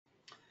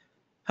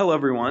Hello,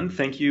 everyone.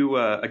 Thank you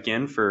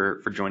again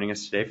for joining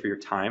us today, for your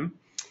time.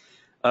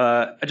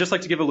 I'd just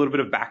like to give a little bit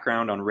of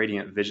background on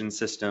Radiant Vision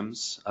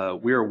Systems.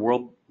 We are a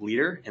world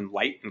leader in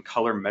light and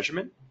color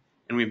measurement,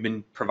 and we've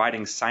been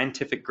providing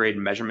scientific grade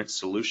measurement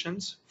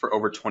solutions for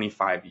over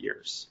 25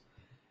 years.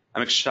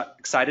 I'm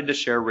excited to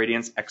share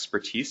Radiant's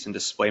expertise in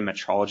display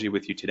metrology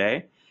with you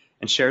today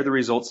and share the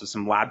results of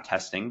some lab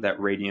testing that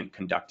Radiant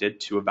conducted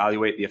to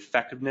evaluate the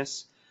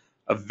effectiveness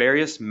of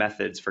various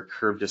methods for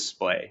curved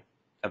display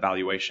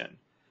evaluation.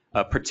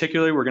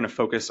 Particularly, we're going to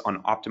focus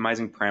on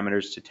optimizing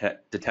parameters to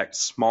detect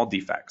small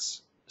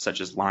defects,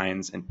 such as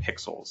lines and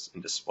pixels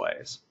in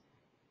displays.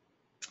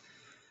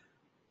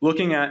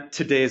 Looking at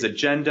today's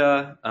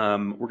agenda,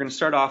 we're going to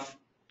start off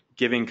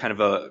giving kind of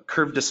a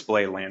curved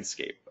display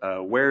landscape.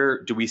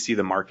 Where do we see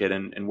the market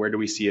and where do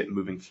we see it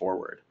moving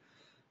forward?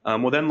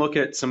 We'll then look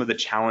at some of the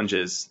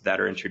challenges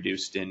that are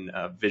introduced in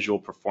visual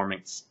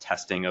performance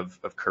testing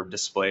of curved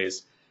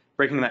displays,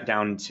 breaking that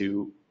down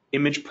to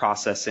image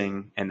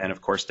processing, and then,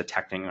 of course,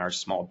 detecting our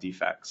small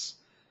defects.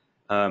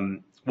 We'll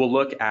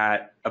look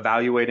at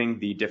evaluating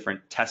the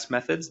different test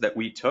methods that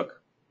we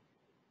took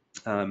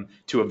to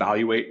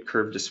evaluate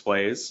curved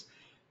displays,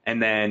 and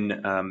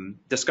then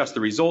discuss the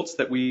results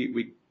that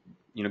we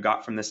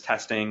got from this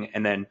testing,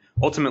 and then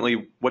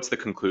ultimately, what's the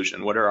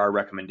conclusion? What are our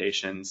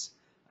recommendations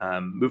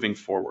moving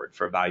forward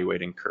for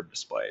evaluating curved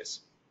displays?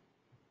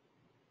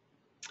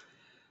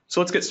 So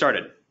let's get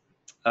started.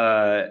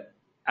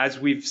 As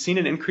we've seen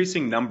an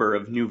increasing number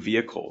of new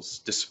vehicles,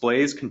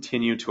 displays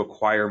continue to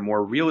acquire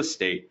more real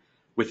estate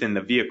within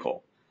the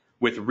vehicle,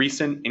 with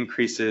recent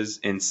increases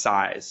in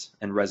size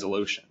and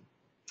resolution.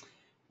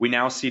 We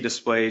now see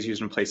displays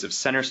used in place of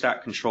center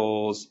stack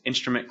controls,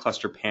 instrument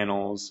cluster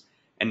panels,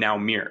 and now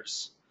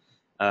mirrors.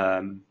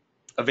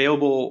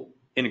 Available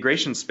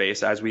integration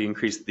space, as we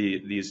increase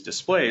these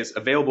displays,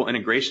 available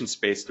integration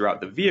space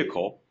throughout the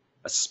vehicle,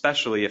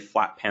 especially if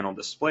flat panel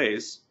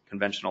displays,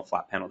 conventional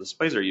flat panel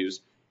displays are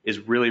used, is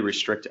really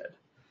restricted.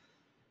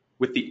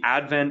 With the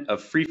advent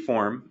of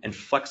freeform and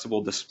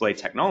flexible display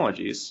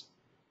technologies,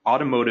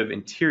 automotive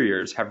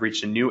interiors have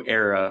reached a new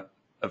era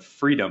of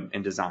freedom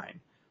in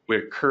design,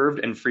 where curved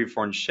and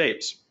freeform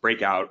shapes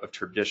break out of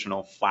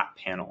traditional flat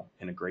panel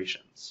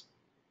integrations.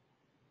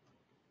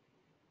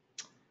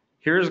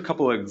 Here's a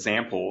couple of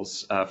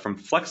examples from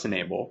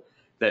FlexEnable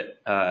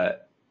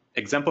that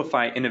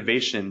exemplify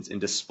innovations in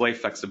display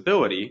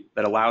flexibility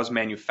that allows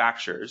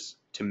manufacturers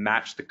to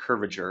match the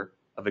curvature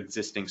of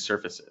existing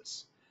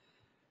surfaces.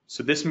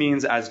 So this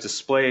means as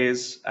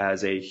displays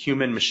as a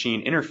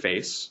human-machine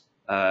interface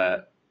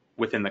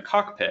within the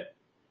cockpit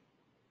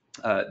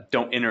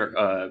don't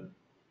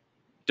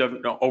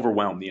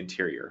overwhelm the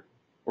interior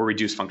or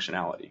reduce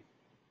functionality.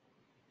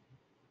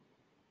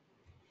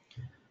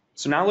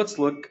 So now let's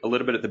look a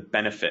little bit at the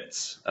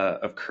benefits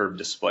of curved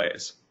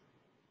displays.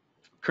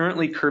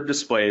 Currently, curved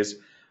displays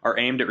are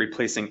aimed at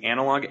replacing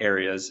analog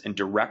areas in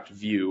direct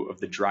view of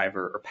the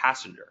driver or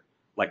passenger,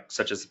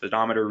 such as the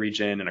speedometer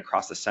region and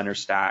across the center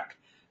stack.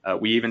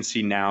 We even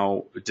see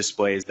now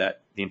displays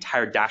that the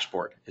entire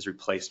dashboard is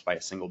replaced by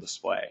a single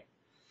display.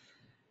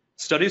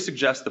 Studies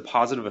suggest the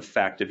positive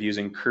effect of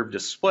using curved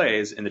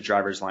displays in the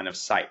driver's line of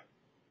sight,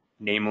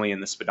 namely in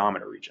the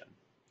speedometer region.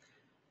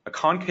 A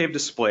concave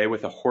display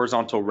with a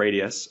horizontal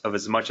radius of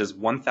as much as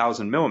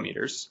 1,000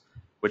 millimeters,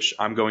 which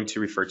I'm going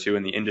to refer to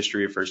and the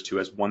industry refers to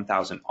as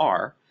 1,000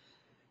 R,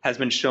 has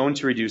been shown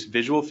to reduce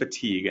visual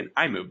fatigue and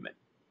eye movement,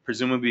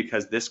 presumably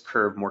because this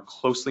curve more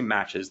closely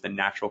matches the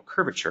natural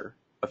curvature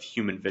of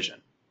human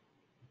vision.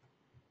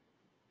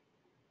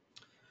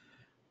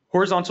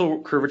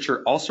 Horizontal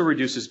curvature also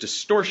reduces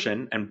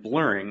distortion and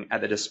blurring at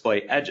the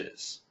display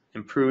edges,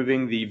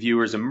 improving the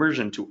viewer's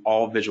immersion to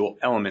all visual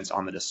elements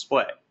on the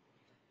display.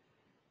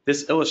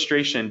 This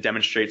illustration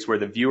demonstrates where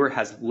the viewer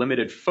has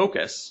limited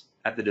focus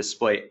at the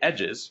display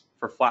edges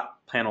for flat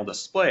panel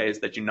displays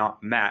that do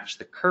not match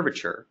the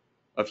curvature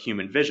of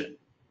human vision.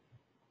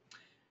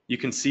 You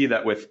can see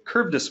that with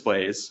curved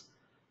displays,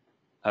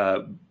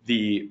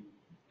 the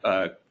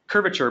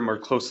curvature more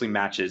closely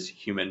matches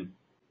human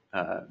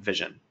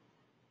vision.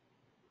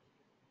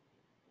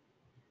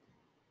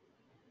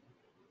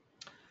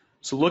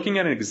 So looking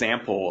at an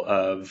example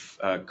of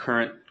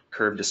current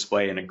curved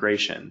display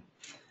integration,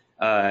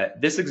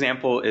 this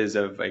example is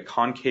of a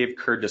concave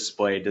curved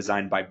display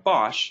designed by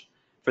Bosch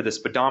for the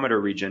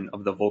speedometer region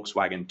of the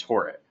Volkswagen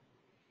Touareg.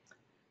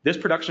 This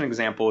production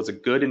example is a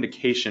good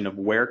indication of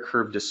where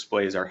curved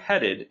displays are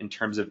headed in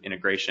terms of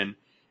integration,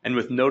 and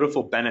with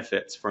notable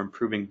benefits for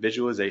improving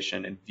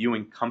visualization and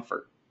viewing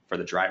comfort for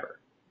the driver.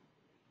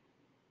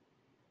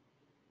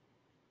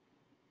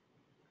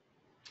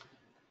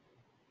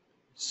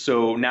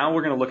 So now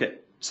we're going to look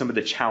at some of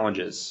the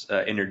challenges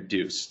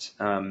introduced.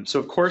 So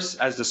of course,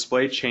 as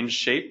display change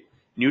shape,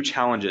 new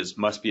challenges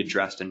must be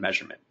addressed in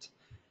measurement.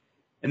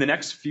 In the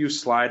next few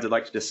slides, I'd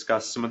like to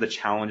discuss some of the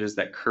challenges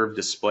that curved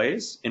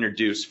displays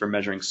introduce for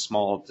measuring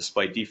small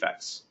display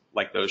defects,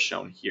 like those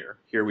shown here.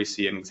 Here we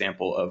see an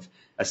example of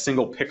a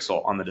single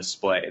pixel on the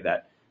display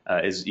that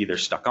is either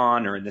stuck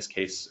on or, in this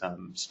case,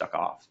 stuck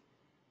off.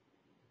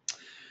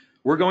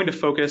 We're going to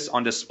focus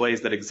on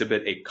displays that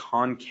exhibit a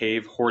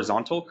concave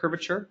horizontal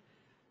curvature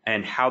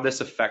and how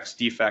this affects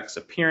defects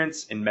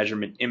appearance in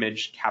measurement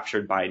image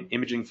captured by an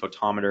imaging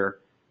photometer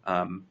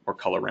or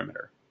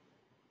colorimeter.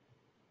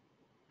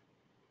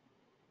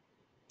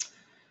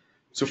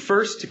 So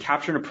first, to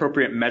capture an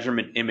appropriate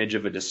measurement image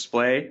of a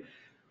display,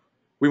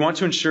 we want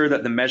to ensure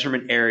that the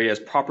measurement area is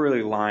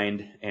properly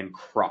lined and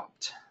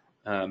cropped.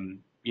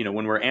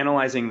 When we're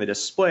analyzing the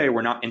display,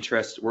 we're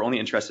only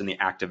interested in the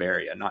active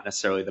area, not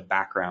necessarily the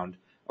background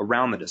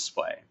around the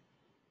display.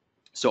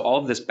 So all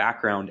of this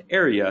background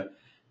area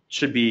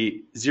should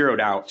be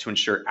zeroed out to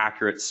ensure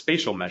accurate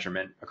spatial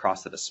measurement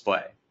across the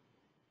display.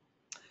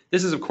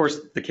 This is, of course,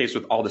 the case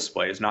with all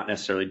displays, not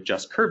necessarily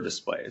just curved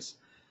displays.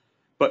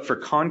 But for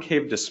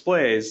concave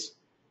displays,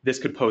 this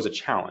could pose a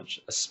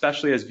challenge,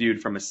 especially as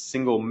viewed from a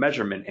single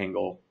measurement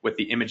angle with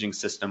the imaging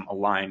system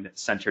aligned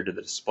centered to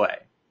the display.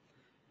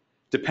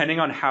 Depending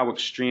on how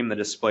extreme the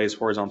display's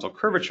horizontal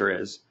curvature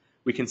is,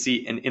 we can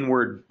see an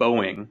inward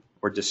bowing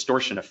or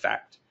distortion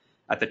effect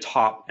at the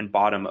top and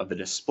bottom of the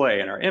display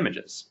in our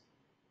images.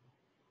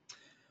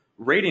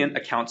 Radiant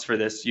accounts for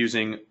this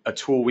using a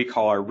tool we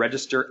call our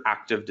Register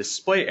Active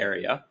Display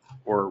Area,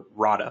 or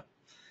RADA.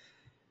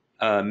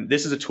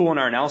 This is a tool in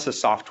our analysis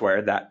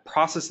software that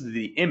processes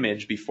the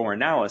image before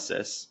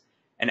analysis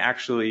and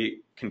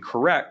actually can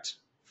correct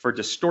for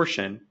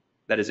distortion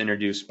that is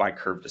introduced by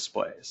curved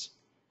displays.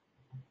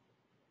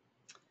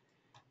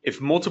 If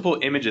multiple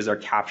images are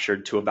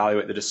captured to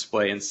evaluate the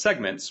display in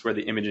segments where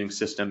the imaging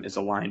system is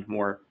aligned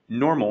more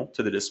normal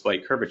to the display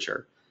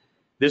curvature,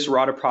 this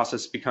RADA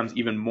process becomes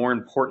even more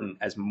important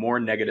as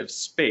more negative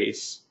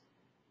space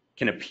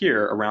can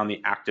appear around the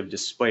active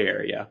display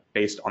area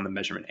based on the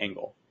measurement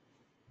angle.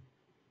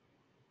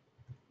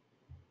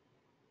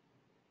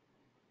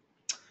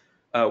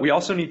 We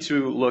also need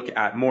to look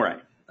at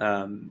moire.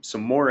 So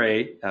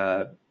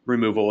moire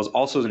removal is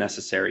also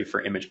necessary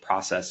for image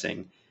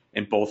processing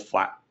in both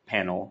flat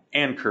panel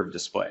and curved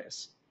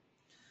displays.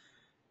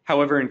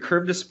 However, in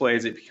curved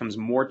displays, it becomes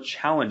more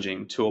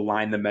challenging to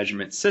align the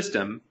measurement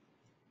system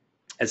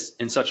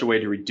in such a way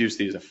to reduce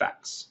these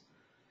effects.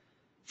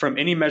 From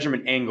any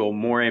measurement angle,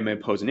 moire may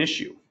pose an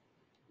issue.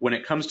 When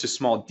it comes to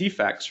small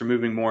defects,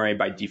 removing moire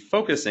by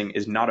defocusing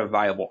is not a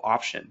viable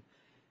option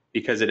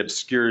because it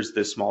obscures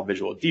the small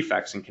visual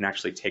defects and can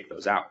actually take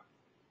those out.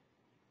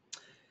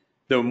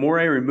 The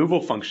moire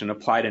removal function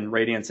applied in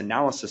Radiant's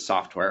analysis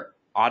software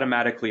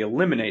automatically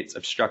eliminates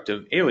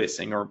obstructive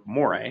aliasing, or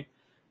moire,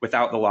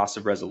 without the loss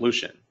of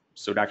resolution.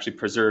 So it actually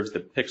preserves the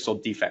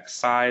pixel defect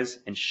size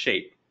and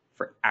shape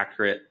for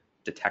accurate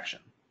detection.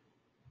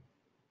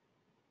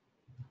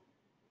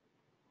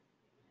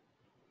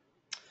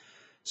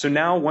 So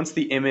now, once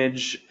the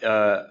image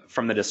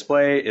from the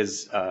display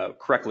is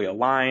correctly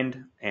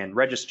aligned and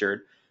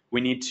registered,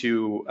 we need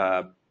to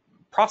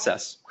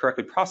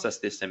correctly process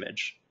this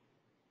image.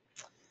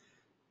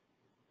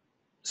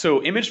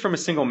 So image from a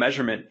single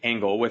measurement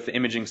angle with the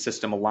imaging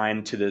system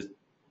aligned to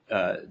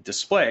the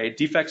display,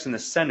 defects in the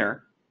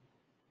center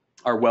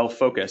are well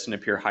focused and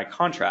appear high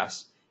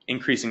contrast,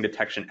 increasing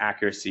detection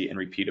accuracy and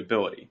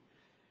repeatability.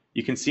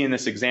 You can see in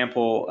this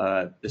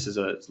example, this is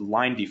a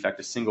line defect,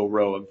 a single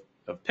row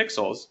of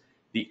pixels.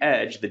 The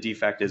edge, the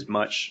defect, is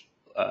much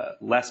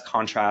less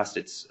contrast.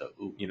 It's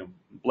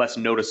less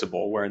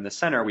noticeable, where in the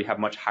center we have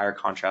much higher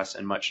contrast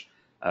and much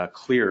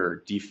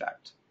clearer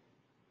defect.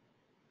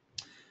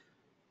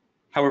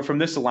 However, from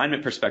this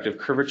alignment perspective,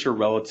 curvature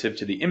relative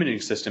to the imaging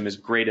system is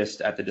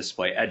greatest at the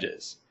display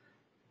edges.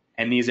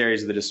 And these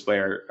areas of the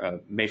display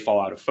may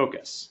fall out of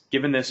focus.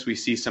 Given this, we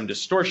see some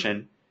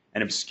distortion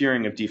and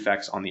obscuring of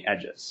defects on the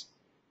edges.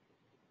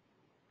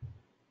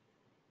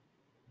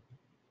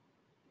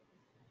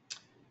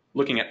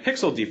 Looking at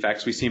pixel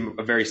defects, we see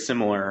a very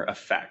similar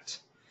effect.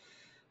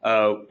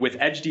 With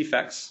edge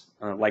defects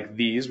like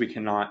these, we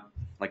cannot,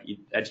 like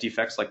edge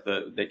defects like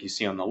that you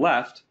see on the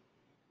left,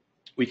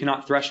 we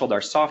cannot threshold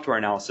our software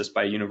analysis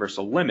by a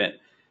universal limit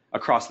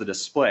across the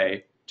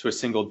display to a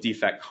single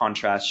defect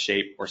contrast,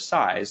 shape, or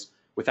size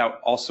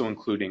without also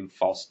including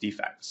false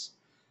defects.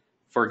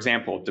 For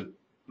example,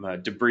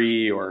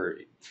 debris or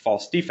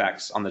false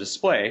defects on the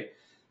display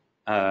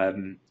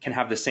can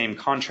have the same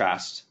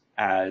contrast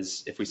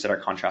as if we set our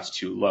contrast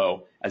too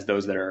low as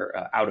those that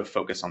are out of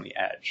focus on the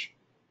edge.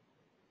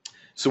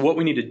 So what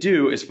we need to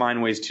do is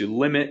find ways to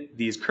limit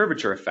these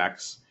curvature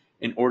effects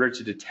in order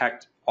to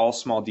detect all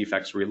small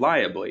defects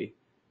reliably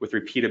with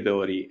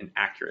repeatability and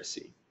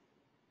accuracy.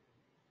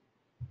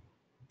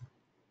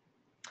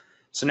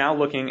 So now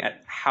looking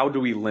at how do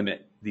we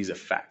limit these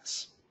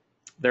effects.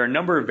 There are a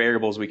number of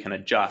variables we can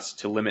adjust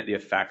to limit the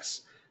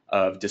effects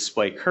of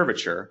display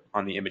curvature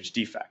on the image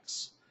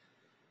defects.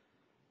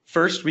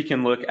 First, we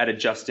can look at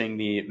adjusting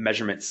the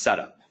measurement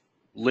setup,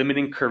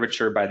 limiting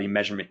curvature by the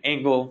measurement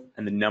angle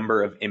and the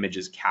number of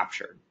images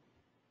captured.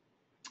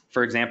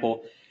 For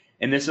example,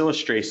 in this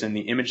illustration,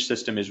 the image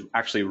system is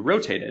actually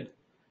rotated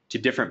to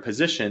different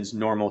positions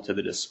normal to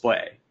the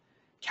display,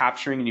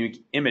 capturing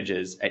unique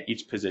images at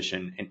each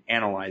position and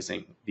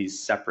analyzing these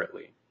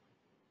separately.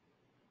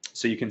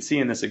 So you can see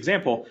in this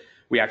example,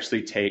 we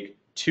actually take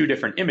two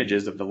different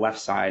images of the left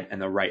side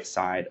and the right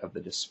side of the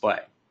display.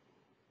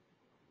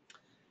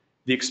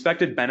 The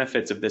expected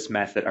benefits of this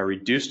method are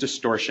reduced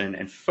distortion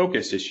and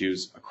focus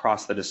issues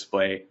across the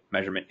display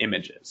measurement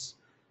images.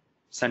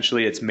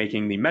 Essentially, it's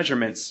making the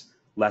measurements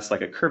less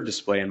like a curved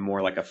display and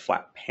more like a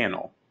flat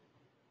panel.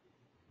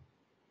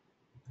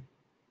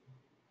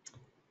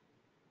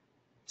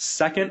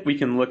 Second, we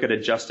can look at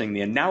adjusting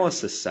the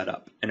analysis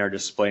setup in our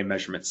display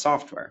measurement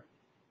software.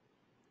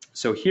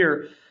 So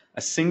here,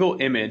 a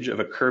single image of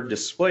a curved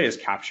display is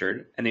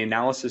captured, and the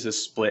analysis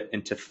is split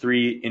into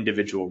 3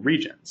 individual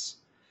regions.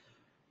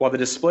 While the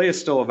display is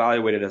still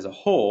evaluated as a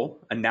whole,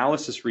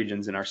 analysis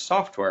regions in our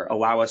software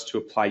allow us to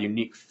apply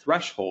unique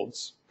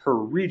thresholds per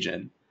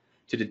region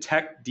to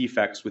detect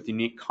defects with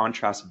unique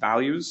contrast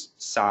values,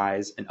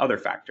 size, and other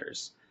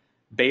factors,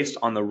 based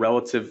on the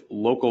relative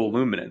local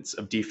luminance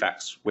of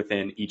defects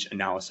within each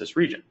analysis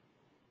region.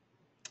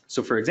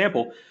 So for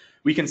example,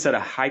 we can set a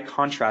high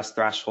contrast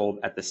threshold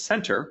at the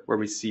center where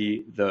we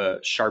see the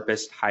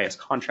sharpest, highest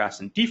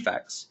contrast and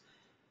defects.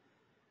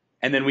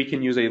 And then we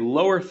can use a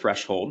lower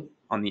threshold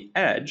on the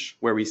edge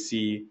where we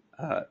see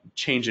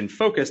change in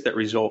focus that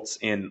results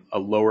in a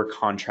lower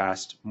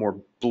contrast,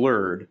 more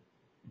blurred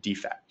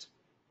defect.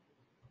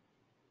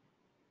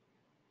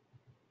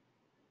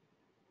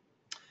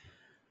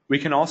 We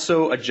can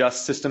also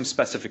adjust system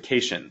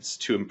specifications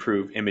to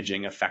improve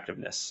imaging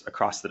effectiveness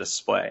across the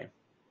display.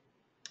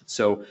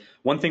 So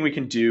one thing we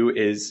can do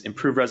is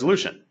improve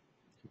resolution.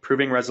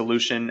 Improving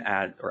resolution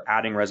or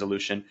adding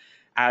resolution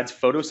adds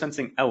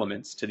photosensing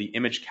elements to the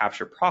image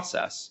capture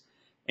process,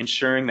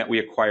 ensuring that we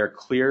acquire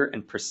clear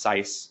and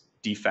precise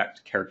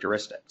defect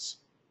characteristics.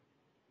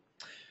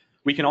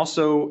 We can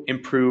also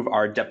improve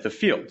our depth of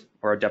field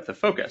or our depth of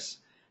focus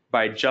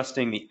by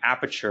adjusting the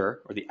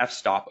aperture or the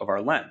f-stop of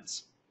our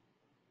lens.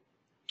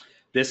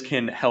 This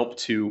can help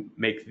to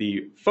make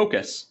the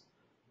focus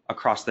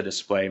across the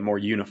display more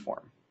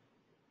uniform.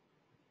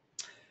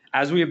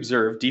 As we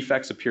observe,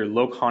 defects appear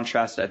low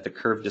contrast at the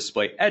curved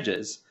display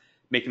edges,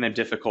 making them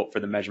difficult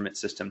for the measurement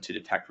system to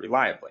detect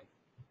reliably.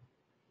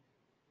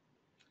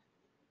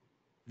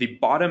 The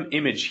bottom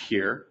image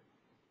here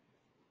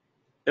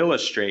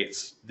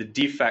illustrates the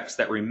defects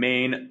that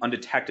remain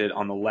undetected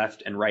on the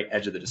left and right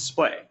edge of the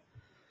display,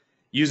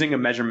 using a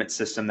measurement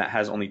system that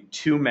has only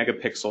 2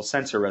 megapixel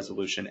sensor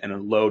resolution and a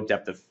low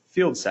depth of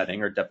field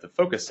setting or depth of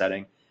focus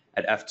setting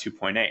at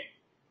f2.8.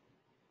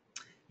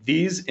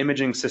 These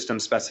imaging system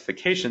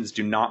specifications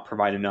do not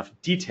provide enough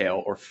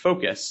detail or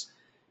focus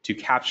to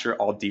capture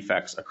all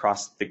defects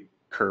across the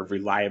curve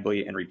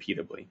reliably and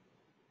repeatably.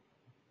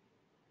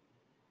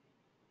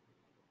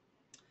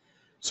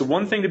 So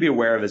one thing to be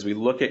aware of as we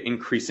look at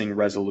increasing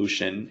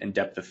resolution and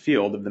depth of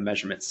field of the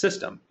measurement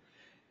system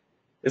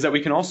is that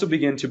we can also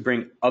begin to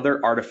bring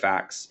other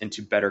artifacts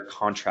into better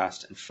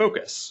contrast and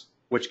focus,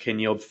 which can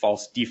yield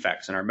false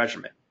defects in our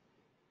measurement.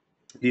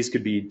 These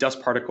could be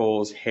dust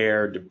particles,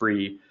 hair,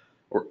 debris,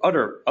 or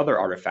other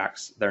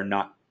artifacts that are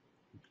not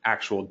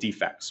actual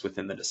defects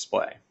within the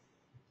display.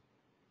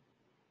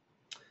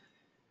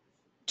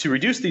 To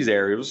reduce these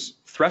errors,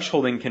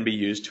 thresholding can be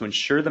used to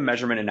ensure the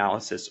measurement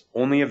analysis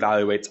only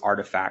evaluates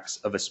artifacts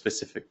of a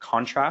specific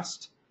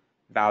contrast,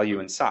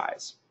 value, and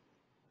size.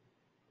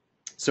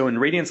 So in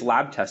Radiant's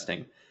lab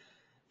testing,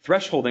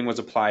 thresholding was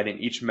applied in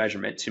each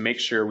measurement to make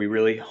sure we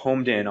really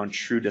homed in on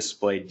true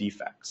display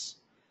defects.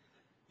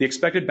 The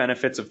expected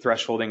benefits of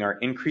thresholding are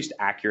increased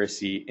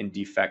accuracy in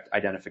defect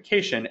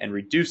identification and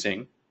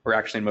reducing, or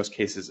actually in most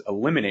cases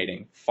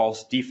eliminating,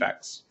 false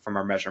defects from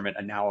our measurement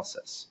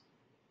analysis.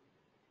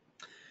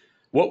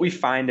 What we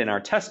find in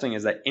our testing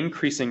is that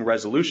increasing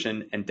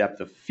resolution and depth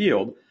of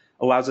field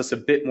allows us a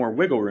bit more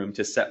wiggle room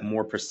to set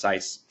more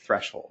precise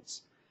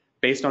thresholds.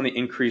 Based on the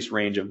increased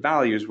range of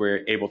values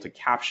we're able to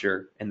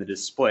capture in the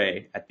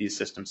display at these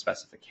system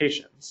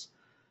specifications.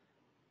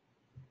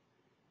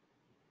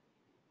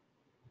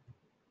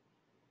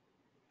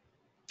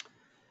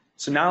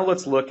 So now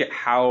let's look at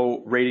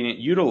how Radiant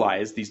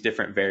utilized these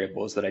different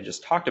variables that I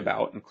just talked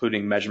about,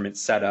 including measurement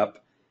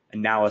setup,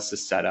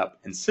 analysis setup,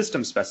 and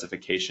system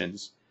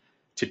specifications,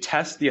 to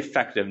test the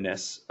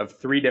effectiveness of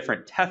 3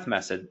 different test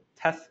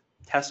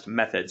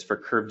methods for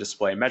curved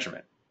display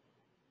measurement.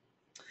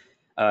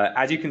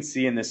 As you can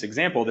see in this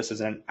example, this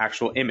is an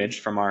actual image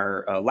from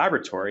our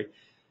laboratory.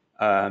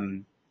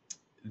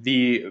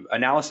 The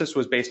analysis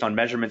was based on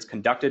measurements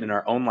conducted in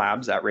our own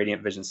labs at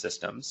Radiant Vision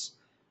Systems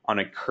on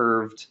a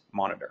curved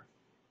monitor.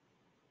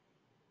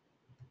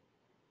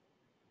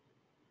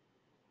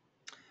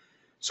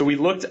 So we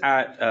looked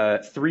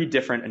at 3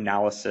 different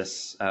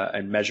analysis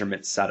and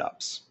measurement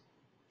setups.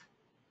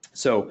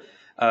 So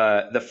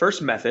the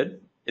first method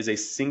is a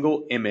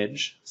single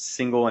image,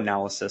 single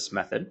analysis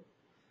method.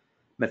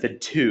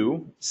 Method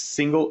 2,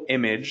 single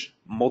image,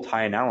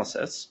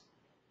 multi-analysis.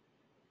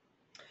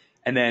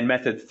 And then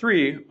method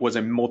 3 was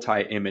a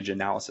multi-image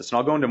analysis. And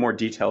I'll go into more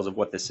details of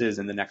what this is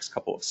in the next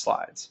couple of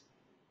slides.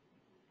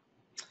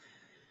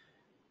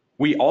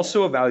 We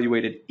also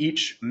evaluated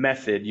each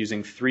method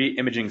using 3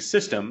 imaging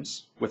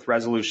systems with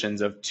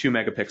resolutions of 2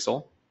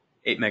 megapixel,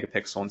 8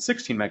 megapixel, and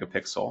 16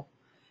 megapixel.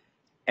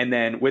 And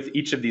then with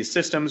each of these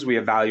systems, we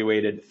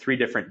evaluated 3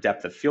 different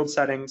depth of field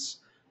settings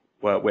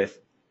with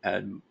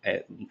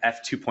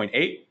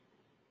f2.8,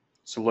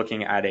 so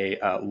looking at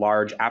a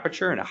large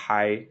aperture and a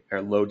high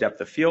or low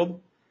depth of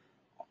field,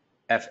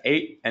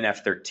 f8 and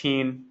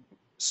f13,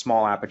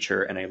 small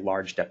aperture and a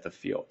large depth of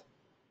field.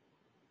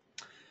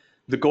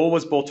 The goal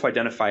was both to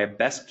identify a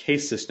best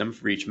case system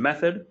for each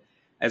method,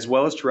 as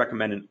well as to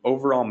recommend an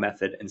overall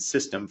method and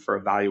system for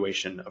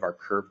evaluation of our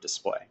curved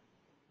display.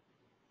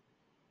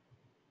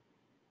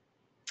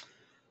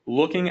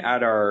 Looking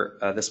at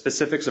the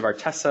specifics of our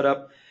test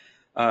setup,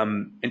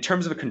 in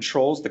terms of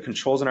the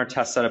controls in our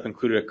test setup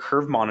included a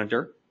curve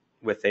monitor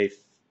with a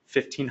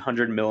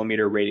 1500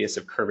 millimeter radius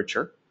of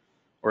curvature,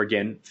 or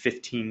again,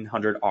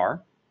 1500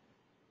 R.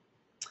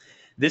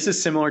 This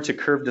is similar to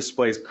curved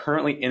displays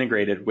currently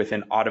integrated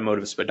within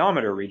automotive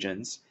speedometer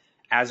regions,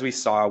 as we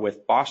saw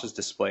with Bosch's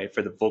display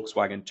for the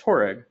Volkswagen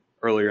Touareg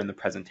earlier in the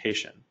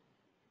presentation.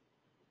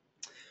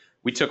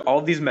 We took all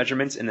of these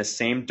measurements in the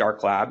same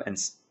dark lab and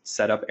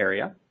setup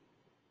area,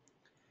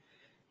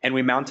 and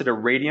we mounted a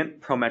Radiant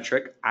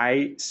Prometric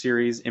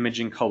I-series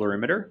imaging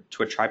colorimeter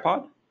to a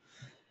tripod.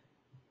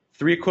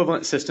 3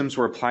 equivalent systems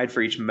were applied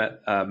for each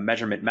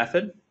measurement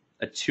method,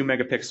 a 2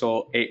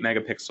 megapixel, 8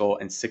 megapixel,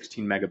 and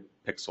 16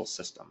 megapixel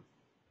system.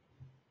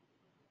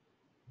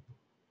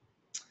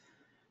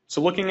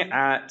 So looking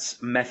at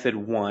method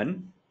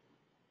 1,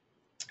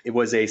 it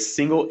was a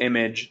single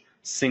image,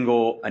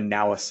 single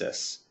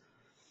analysis.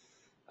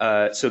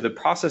 So the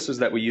process was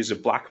that we used a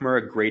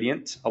Blackmura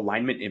gradient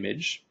alignment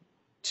image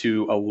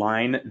to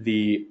align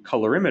the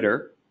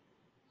colorimeter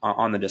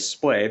on the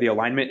display. The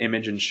alignment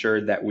image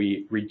ensured that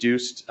we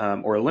reduced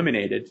or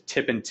eliminated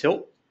tip and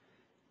tilt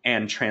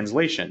and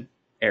translation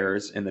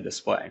errors in the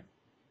display.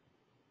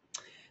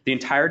 The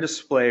entire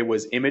display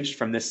was imaged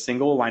from this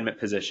single alignment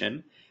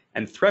position,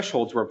 and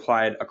thresholds were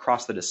applied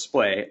across the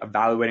display,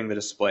 evaluating the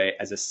display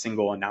as a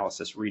single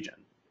analysis region.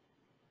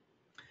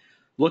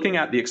 Looking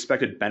at the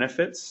expected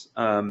benefits,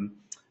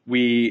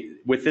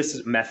 with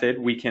this method,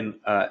 we can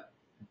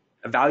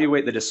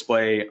evaluate the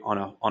display on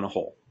a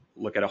whole,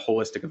 look at a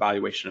holistic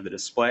evaluation of the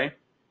display.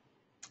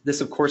 This,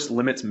 of course,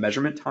 limits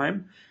measurement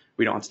time.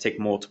 We don't have to take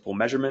multiple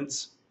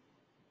measurements.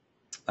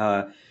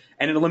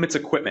 And it limits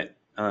equipment.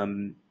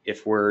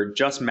 If we're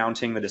just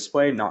mounting the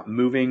display, not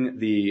moving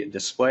the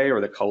display or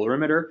the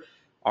colorimeter,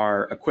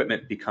 our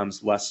equipment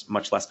becomes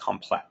much less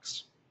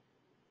complex.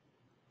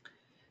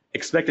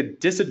 Expected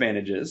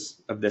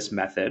disadvantages of this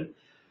method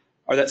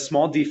are that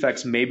small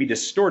defects may be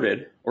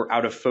distorted or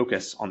out of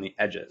focus on the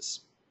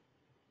edges.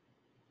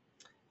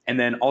 And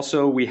then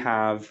also we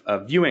have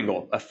view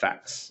angle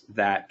effects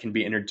that can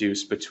be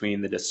introduced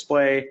between the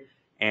display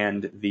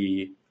and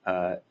the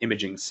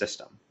imaging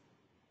system.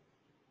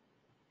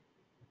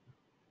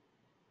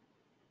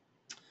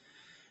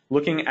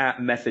 Looking at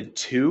method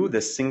 2,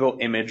 the single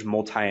image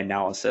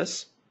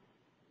multi-analysis.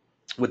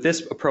 With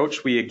this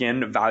approach, we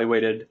again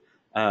evaluated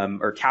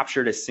or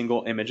captured a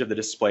single image of the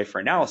display for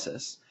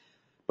analysis,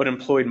 but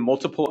employed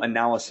multiple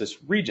analysis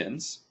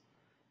regions,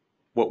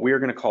 what we are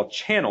going to call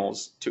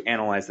channels, to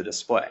analyze the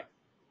display.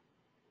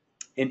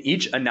 In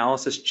each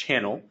analysis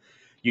channel,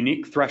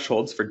 unique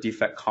thresholds for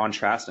defect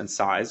contrast and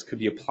size could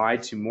be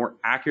applied to more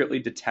accurately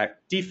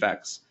detect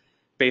defects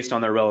based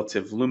on their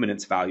relative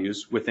luminance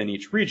values within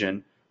each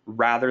region,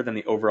 rather than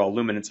the overall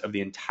luminance of the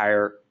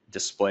entire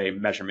display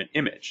measurement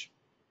image.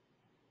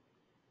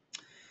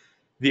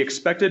 The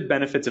expected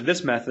benefits of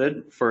this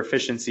method for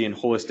efficiency and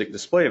holistic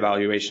display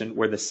evaluation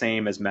were the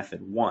same as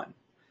method 1.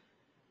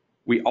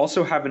 We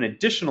also have an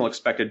additional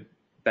expected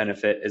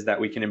benefit, is that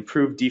we can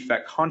improve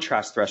defect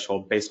contrast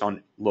threshold based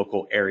on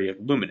local area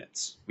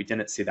luminance. We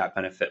didn't see that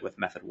benefit with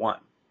method 1.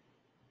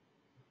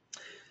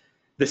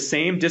 The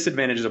same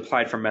disadvantages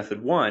applied for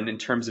method 1 in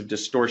terms of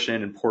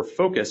distortion and poor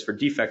focus for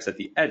defects at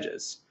the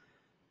edges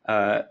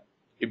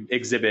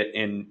exhibit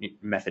in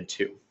method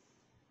 2.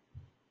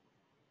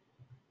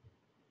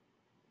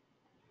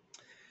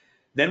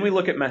 Then we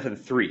look at method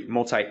 3,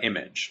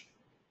 multi-image.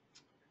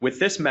 With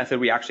this method,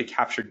 we actually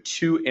captured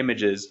 2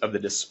 images of the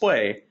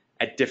display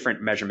at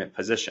different measurement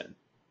position.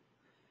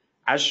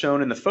 As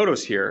shown in the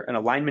photos here, an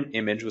alignment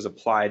image was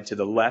applied to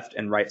the left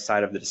and right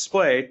side of the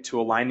display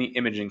to align the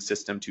imaging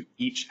system to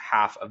each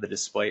half of the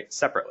display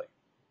separately.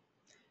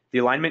 The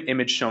alignment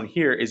image shown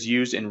here is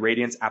used in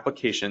Radiant's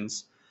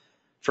applications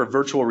for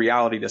virtual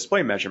reality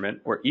display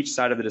measurement, where each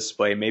side of the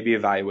display may be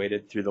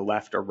evaluated through the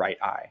left or right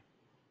eye.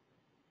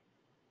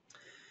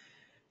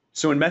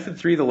 So in method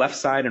 3, the left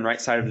side and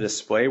right side of the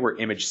display were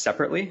imaged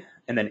separately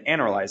and then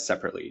analyzed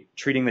separately,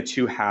 treating the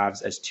 2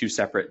 halves as 2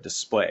 separate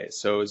displays.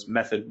 So as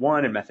method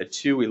 1 and method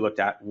 2, we looked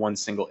at one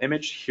single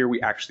image. Here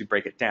we actually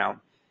break it down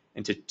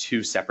into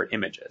 2 separate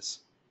images.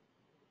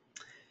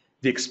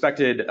 The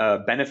expected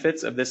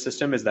benefits of this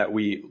system is that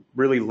we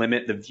really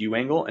limit the view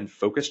angle and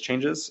focus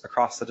changes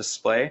across the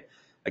display.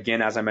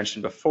 Again, as I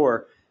mentioned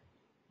before,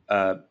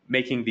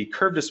 making the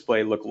curved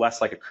display look less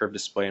like a curved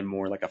display and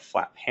more like a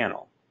flat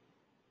panel.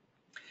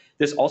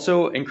 This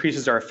also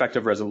increases our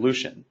effective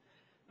resolution.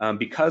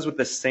 Because with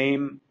the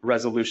same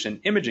resolution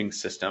imaging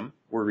system,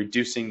 we're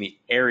reducing the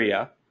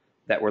area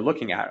that we're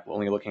looking at,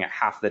 only looking at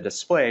half the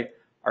display,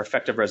 our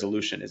effective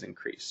resolution is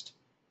increased.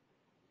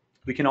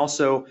 We can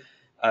also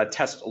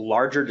test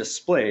larger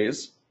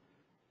displays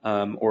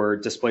or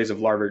displays of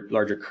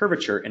larger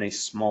curvature in a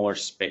smaller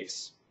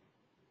space.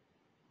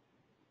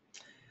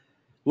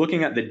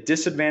 Looking at the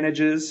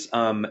disadvantages,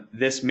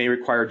 this may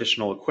require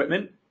additional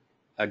equipment.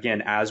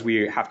 Again, as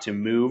we have to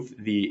move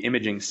the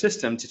imaging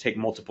system to take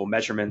multiple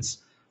measurements,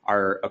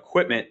 our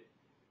equipment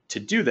to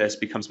do this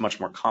becomes much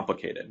more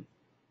complicated.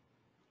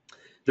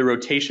 The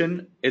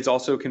rotation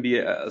can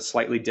be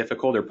slightly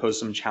difficult or pose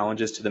some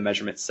challenges to the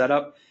measurement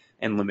setup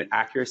and limit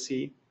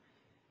accuracy.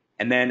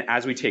 And then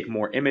as we take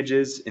more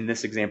images, in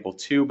this example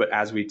too, but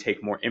as we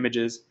take more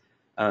images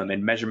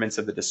and measurements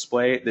of the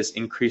display, this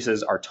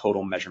increases our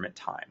total measurement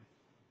time.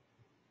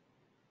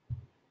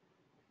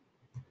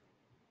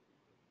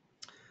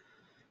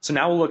 So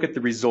now we'll look at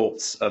the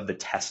results of the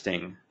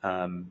testing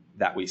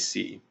that we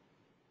see.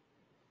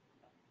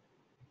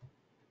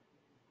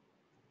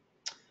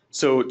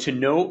 So to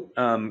note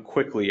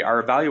quickly, our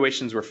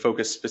evaluations were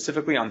focused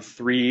specifically on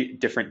 3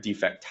 different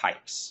defect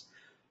types: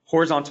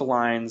 horizontal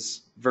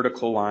lines,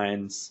 vertical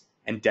lines,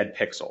 and dead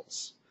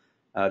pixels.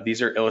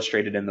 These are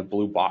illustrated in the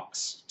blue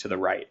box to the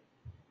right.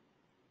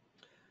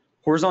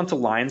 Horizontal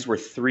lines were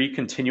 3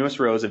 continuous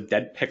rows of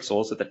dead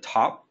pixels at the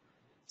top,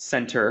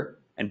 center,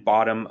 and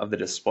bottom of the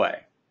display.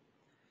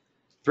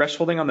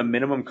 Thresholding on the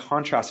minimum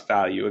contrast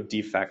value of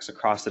defects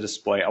across the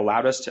display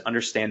allowed us to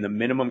understand the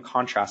minimum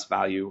contrast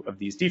value of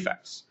these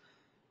defects.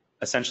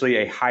 Essentially,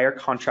 a higher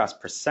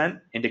contrast percent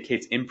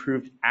indicates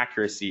improved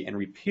accuracy and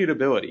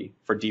repeatability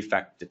for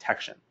defect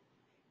detection.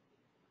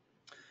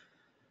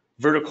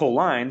 Vertical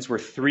lines were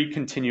 3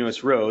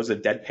 continuous rows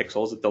of dead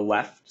pixels at the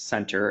left,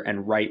 center,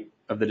 and right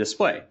of the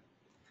display.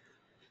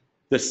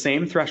 The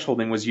same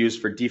thresholding was used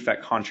for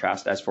defect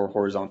contrast as for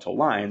horizontal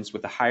lines,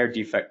 with a higher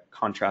defect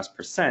contrast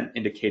percent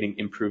indicating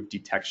improved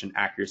detection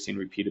accuracy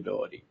and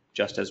repeatability,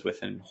 just as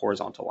within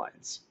horizontal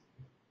lines.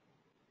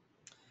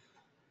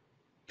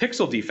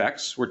 Pixel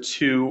defects were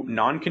 2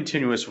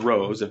 non-continuous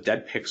rows of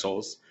dead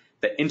pixels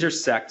that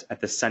intersect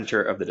at the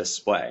center of the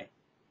display.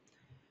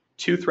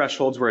 2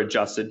 thresholds were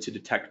adjusted to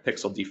detect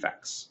pixel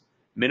defects: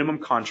 minimum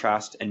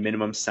contrast and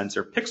minimum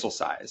sensor pixel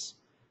size,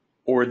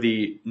 or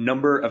the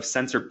number of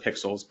sensor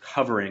pixels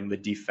covering the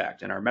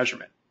defect in our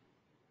measurement.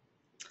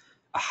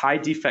 A high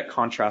defect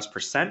contrast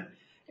percent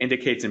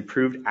indicates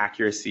improved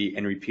accuracy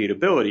and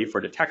repeatability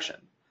for detection,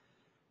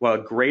 while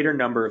a greater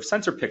number of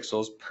sensor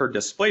pixels per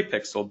display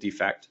pixel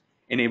defect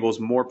enables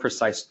more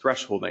precise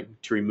thresholding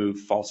to remove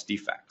false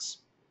defects,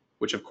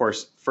 which of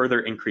course further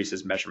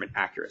increases measurement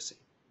accuracy.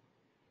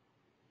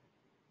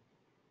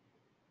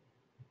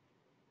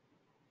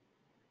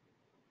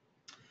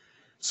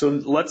 So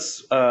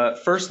let's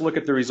first look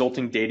at the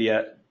resulting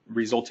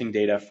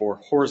data for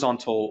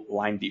horizontal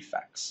line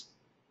defects.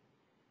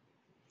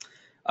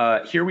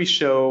 Here we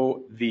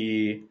show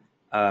the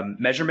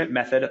measurement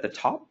method at the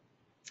top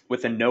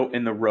with a note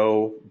in the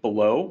row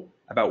below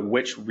about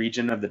which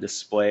region of the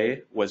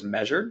display was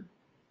measured.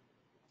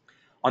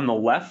 On the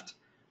left,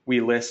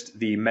 we list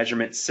the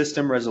measurement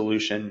system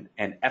resolution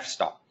and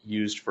f-stop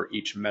used for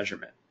each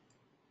measurement.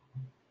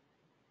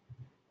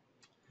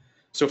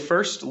 So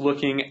first,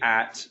 looking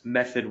at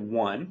method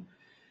 1,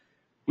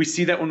 we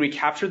see that when we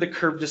capture the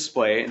curved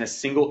display in a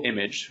single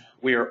image,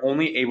 we are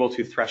only able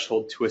to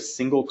threshold to a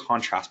single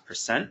contrast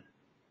percent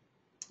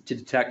to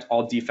detect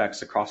all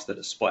defects across the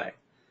display.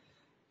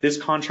 This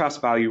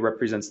contrast value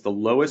represents the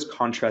lowest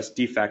contrast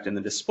defect in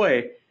the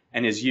display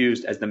and is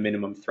used as the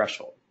minimum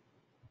threshold.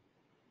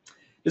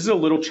 This is a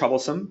little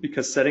troublesome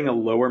because setting a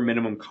lower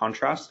minimum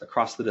contrast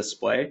across the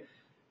display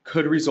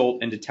could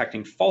result in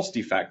detecting false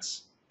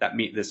defects that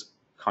meet this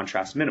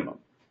contrast minimum.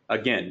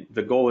 Again,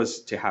 the goal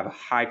is to have a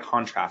high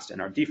contrast in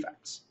our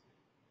defects.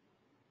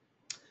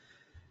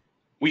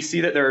 We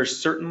see that there are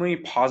certainly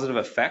positive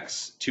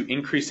effects to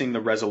increasing the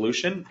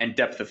resolution and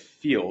depth of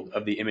field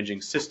of the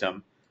imaging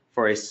system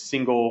for a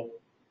single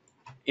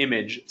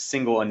image,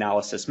 single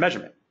analysis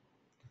measurement.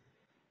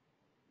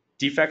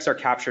 Defects are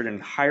captured in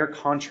higher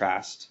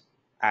contrast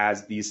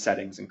as these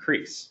settings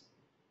increase.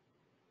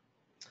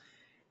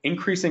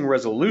 Increasing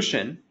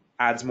resolution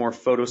adds more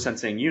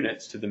photosensing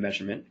units to the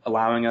measurement,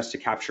 allowing us to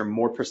capture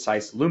more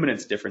precise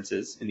luminance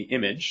differences in the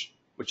image,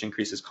 which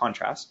increases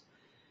contrast.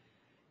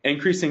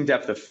 Increasing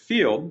depth of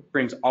field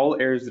brings all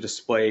areas of the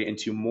display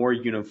into more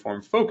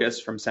uniform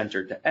focus from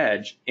center to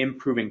edge,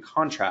 improving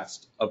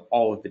contrast of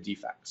all of the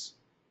defects.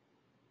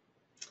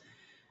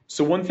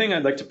 So one thing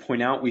I'd like to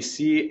point out, we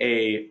see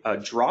a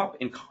drop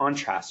in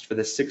contrast for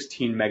the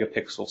 16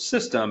 megapixel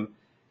system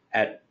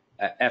at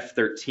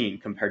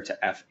f13 compared to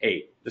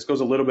f8. This goes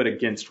a little bit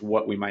against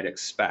what we might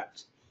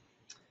expect.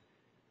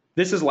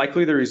 This is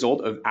likely the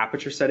result of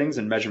aperture settings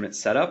and measurement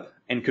setup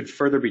and could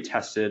further be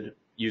tested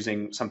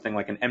using something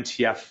like an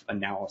MTF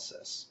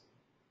analysis.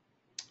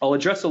 I'll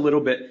address a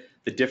little bit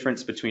the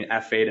difference between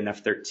f8 and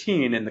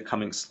f13 in the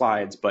coming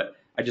slides, but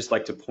I just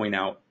like to point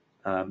out,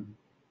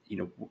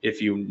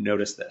 if you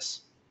notice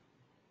this.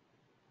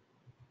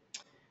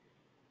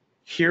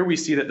 Here we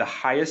see that the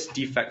highest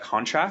defect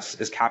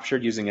contrast is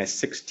captured using a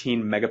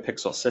 16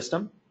 megapixel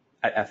system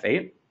at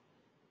f8.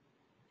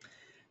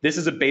 This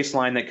is a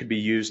baseline that could be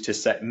used to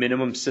set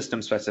minimum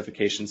system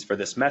specifications for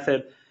this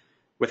method,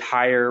 with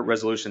higher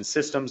resolution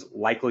systems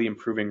likely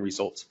improving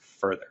results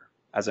further.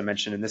 As I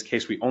mentioned, in this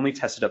case, we only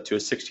tested up to a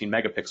 16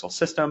 megapixel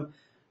system,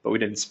 but we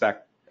didn't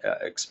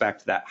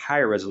expect that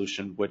higher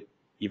resolution would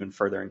even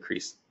further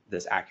increase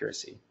this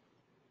accuracy.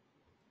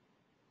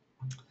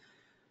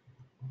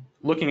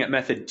 Looking at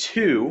method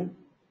 2,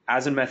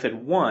 as in method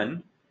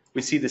 1,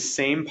 we see the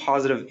same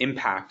positive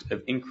impact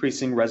of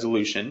increasing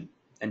resolution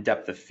and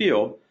depth of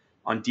field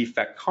on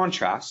defect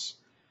contrasts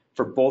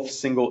for both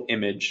single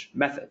image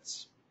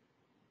methods.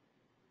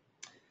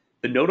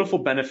 The notable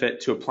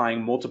benefit to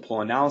applying multiple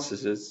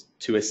analyses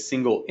to a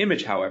single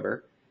image,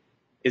 however,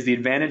 is the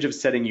advantage of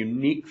setting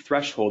unique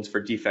thresholds for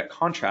defect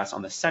contrast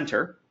on the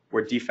center,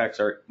 where defects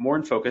are more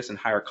in focus and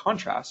higher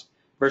contrast,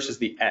 versus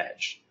the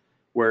edge,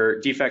 where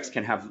defects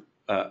can have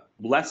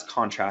less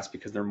contrast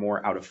because they're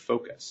more out of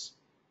focus.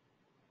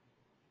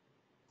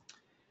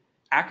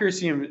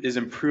 Accuracy is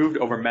improved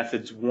over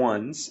methods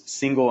 1's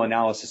single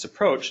analysis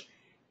approach,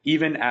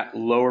 even at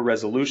lower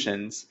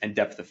resolutions and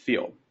depth of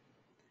field.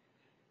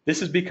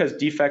 This is because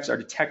defects are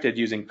detected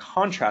using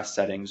contrast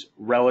settings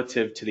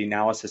relative to the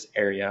analysis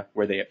area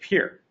where they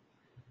appear.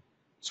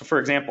 So for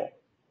example,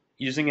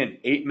 using an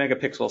 8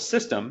 megapixel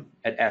system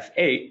at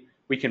f8,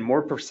 we can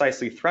more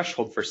precisely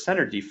threshold for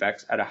center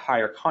defects at a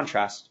higher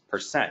contrast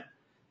 %,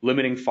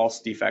 limiting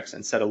false defects,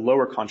 and set a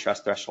lower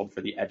contrast threshold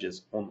for the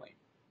edges only.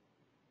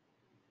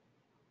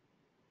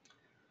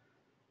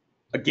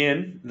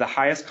 Again, the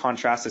highest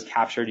contrast is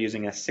captured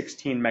using a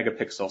 16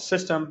 megapixel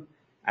system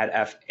at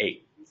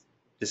f8.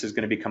 This is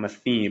going to become a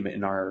theme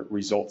in our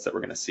results that we're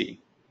going to see.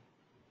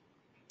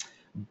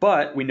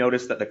 But we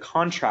notice that the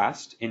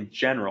contrast in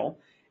general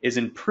is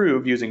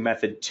improved using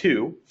method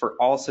 2 for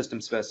all system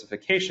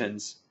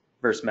specifications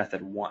versus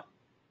method 1.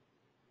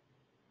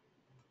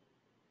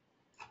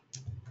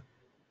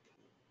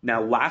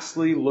 Now,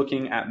 lastly,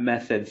 looking at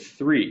method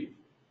 3,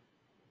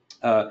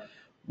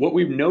 what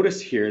we've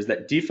noticed here is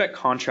that defect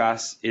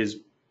contrast is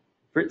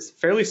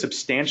fairly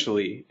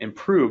substantially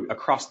improved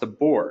across the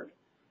board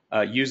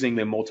using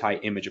the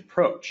multi-image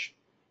approach.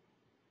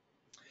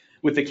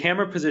 With the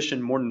camera position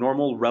more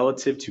normal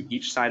relative to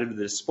each side of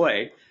the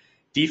display,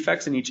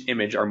 defects in each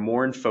image are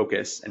more in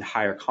focus and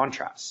higher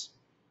contrast.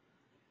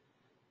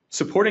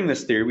 Supporting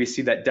this theory, we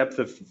see that depth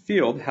of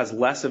field has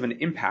less of an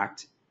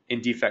impact in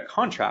defect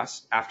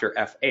contrast after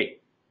f8.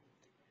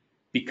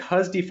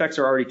 Because defects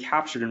are already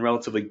captured in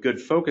relatively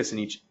good focus in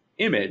each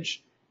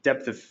image,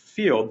 depth of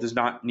field does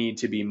not need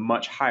to be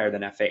much higher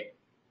than f8.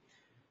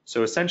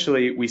 So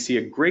essentially, we see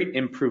a great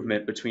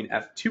improvement between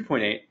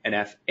f2.8 and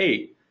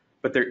f8,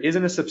 but there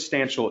isn't a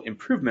substantial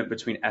improvement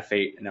between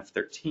f8 and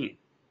f13.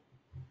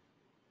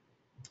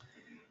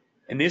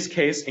 In this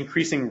case,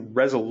 increasing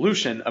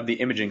resolution of the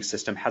imaging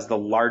system has the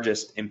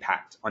largest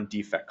impact on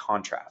defect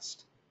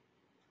contrast.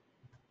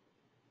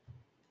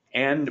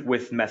 And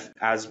with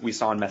as we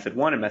saw in method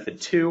 1 and method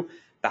 2,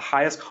 the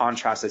highest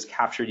contrast is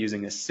captured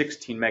using a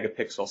 16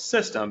 megapixel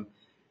system.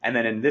 And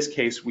then in this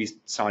case, we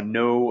saw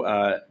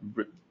no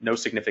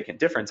significant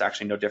difference,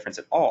 actually no difference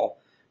at all,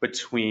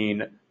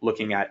 between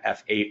looking at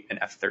f8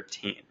 and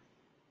f13.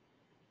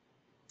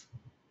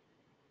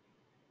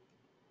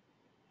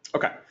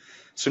 Okay,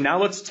 so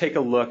now let's take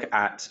a look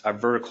at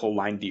vertical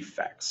line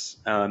defects.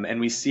 And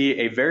we see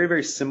a very,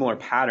 very similar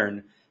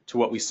pattern to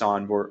what we saw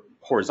in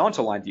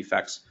horizontal line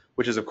defects,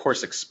 which is of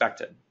course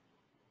expected.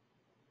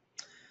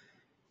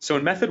 So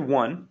in method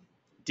 1,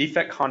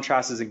 defect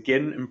contrast is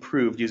again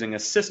improved using a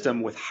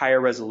system with higher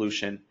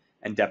resolution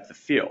and depth of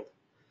field.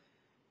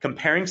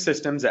 Comparing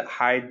systems at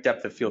high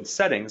depth of field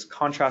settings,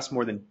 contrast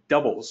more than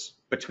doubles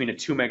between a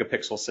 2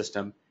 megapixel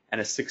system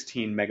and a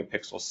 16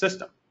 megapixel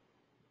system.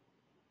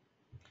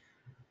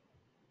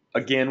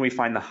 Again, we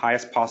find the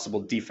highest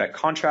possible defect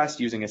contrast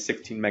using a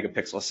 16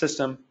 megapixel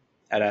system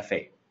at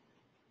f8.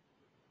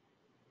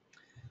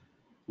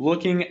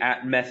 Looking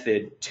at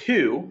method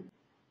 2,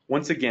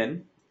 once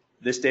again,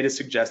 this data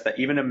suggests that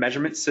even a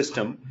measurement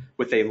system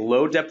with a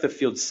low depth of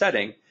field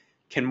setting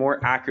can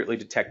more accurately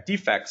detect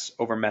defects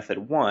over method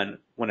 1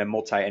 when a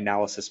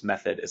multi-analysis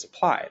method is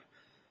applied.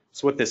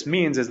 So what this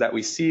means is that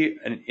we see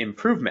an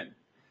improvement,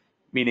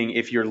 meaning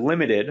if you're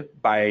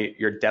limited by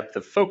your depth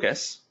of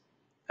focus,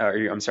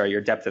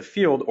 your depth of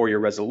field or your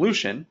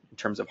resolution in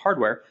terms of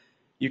hardware,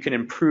 you can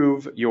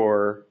improve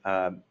your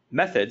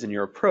methods and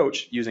your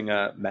approach using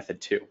a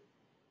method 2.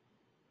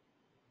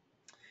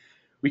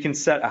 We can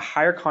set a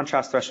higher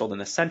contrast threshold in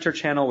the center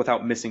channel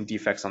without missing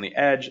defects on the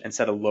edge, and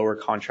set a lower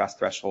contrast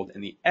threshold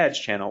in the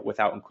edge channel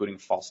without including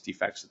false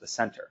defects at the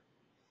center.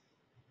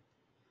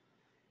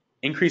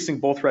 Increasing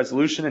both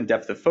resolution and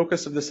depth of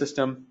focus of the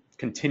system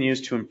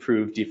continues to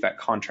improve defect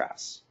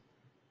contrast.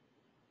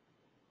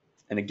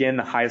 And again,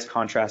 the highest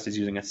contrast is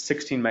using a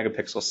 16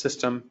 megapixel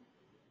system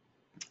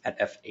at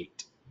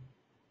f8.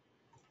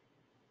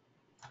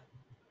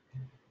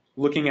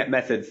 Looking at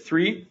method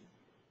 3,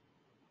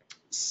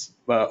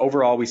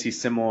 overall, we see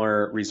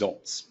similar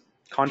results.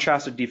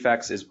 Contrast of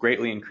defects is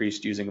greatly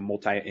increased using a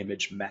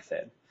multi-image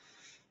method.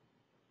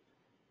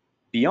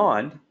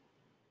 Beyond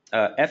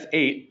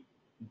F8,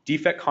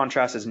 defect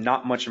contrast is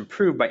not much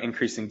improved by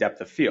increasing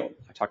depth of field.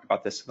 I talked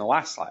about this in the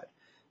last slide,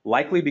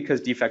 likely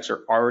because defects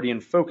are already in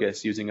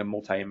focus using a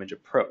multi-image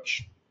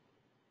approach.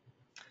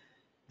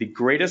 The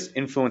greatest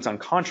influence on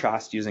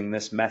contrast using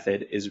this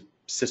method is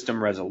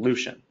system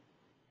resolution.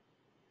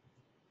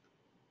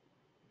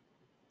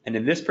 And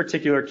in this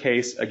particular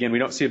case, again, we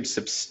don't see a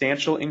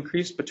substantial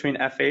increase between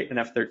F8 and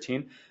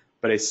F13,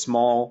 but a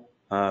small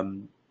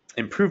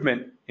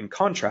improvement in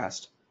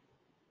contrast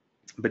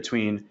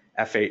between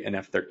F8 and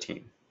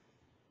F13.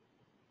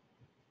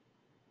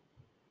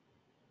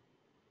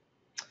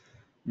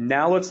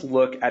 Now let's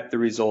look at the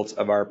results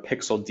of our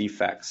pixel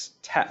defects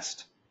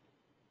test.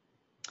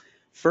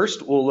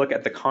 First, we'll look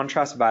at the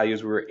contrast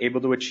values we were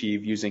able to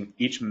achieve using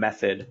each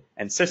method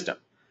and system.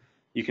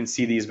 You can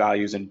see these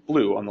values in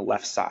blue on the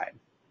left side.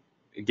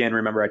 Again,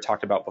 remember I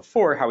talked about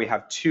before how we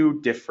have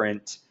two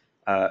different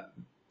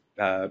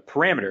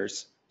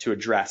parameters to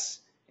address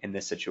in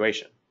this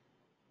situation.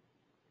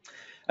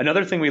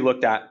 Another thing we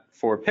looked at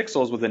for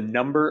pixels was the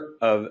number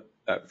of,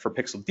 for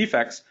pixel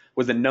defects,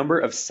 was the number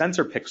of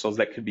sensor pixels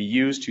that could be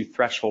used to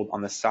threshold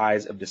on the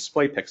size of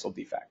display pixel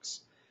defects.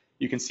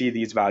 You can see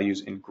these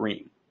values in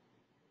green.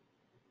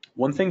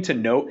 One thing to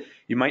note,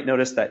 you might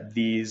notice that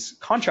these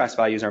contrast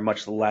values are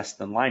much less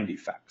than line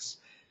defects.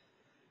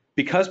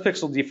 Because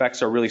pixel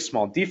defects are really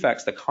small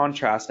defects, the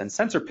contrast and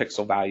sensor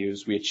pixel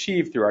values we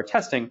achieve through our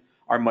testing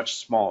are much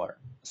smaller.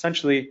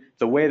 Essentially,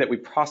 the way that we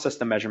process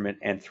the measurement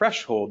and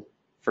threshold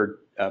for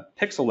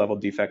pixel level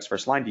defects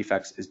versus line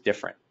defects is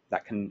different.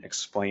 That can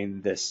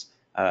explain this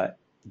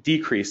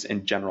decrease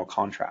in general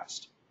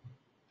contrast.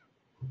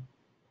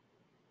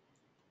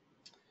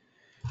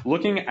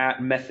 Looking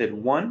at method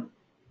 1,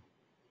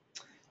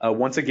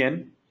 once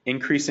again,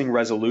 increasing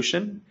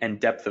resolution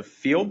and depth of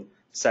field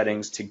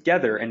settings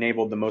together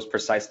enabled the most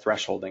precise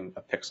thresholding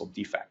of pixel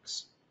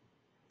defects.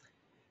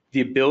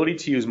 The ability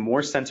to use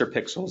more sensor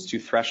pixels to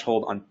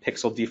threshold on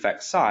pixel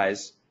defect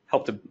size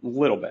helped a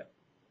little bit.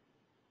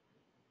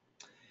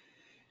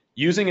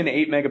 Using an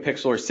 8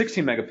 megapixel or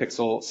 16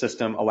 megapixel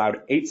system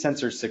allowed 8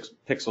 sensor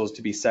pixels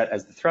to be set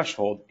as the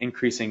threshold,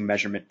 increasing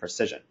measurement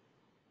precision.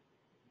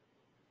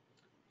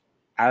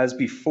 As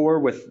before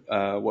with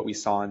what we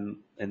saw in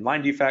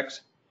line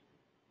defects,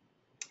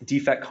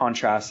 defect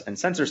contrast and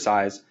sensor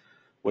size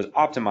was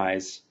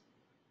optimized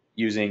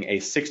using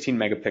a 16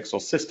 megapixel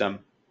system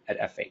at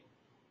F8.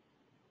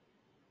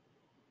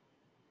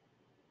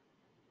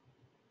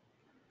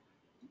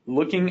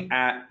 Looking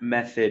at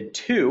method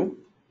 2,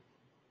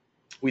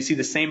 we see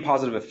the same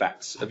positive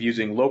effects of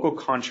using local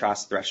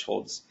contrast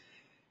thresholds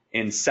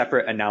in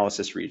separate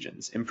analysis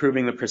regions,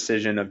 improving the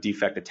precision of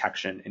defect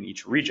detection in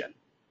each region.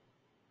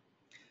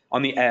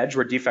 On the edge,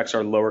 where defects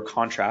are lower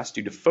contrast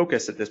due to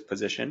focus at this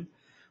position,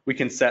 we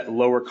can set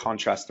lower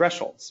contrast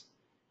thresholds.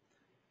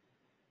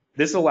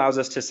 This allows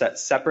us to set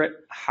separate,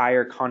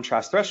 higher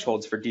contrast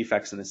thresholds for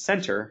defects in the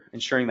center,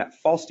 ensuring that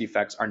false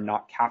defects are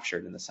not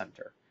captured in the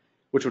center,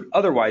 which would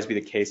otherwise be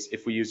the case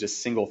if we used a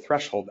single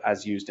threshold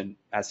as seen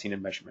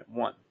in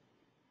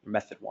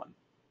method 1.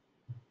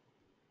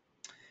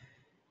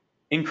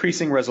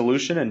 Increasing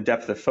resolution and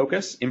depth of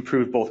focus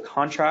improved both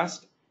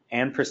contrast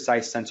and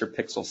precise sensor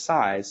pixel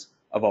size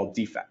of all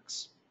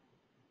defects.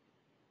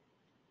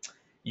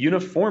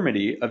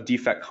 Uniformity of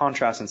defect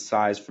contrast and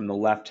size from the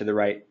left to the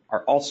right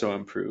are also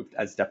improved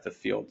as depth of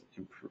field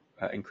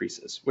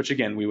increases, which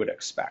again we would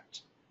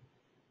expect.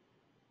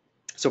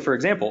 So for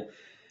example,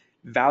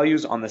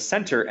 values on the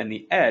center and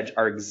the edge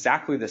are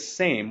exactly the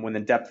same when the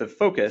depth of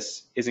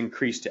focus is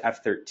increased to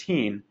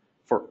F13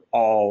 for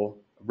all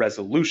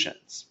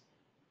resolutions.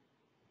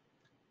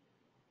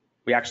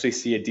 We actually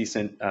see a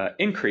decent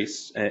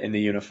increase in the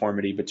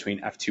uniformity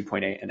between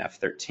F2.8 and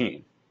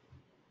F13.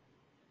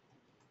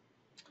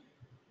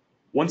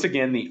 Once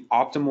again, the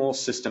optimal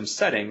system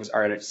settings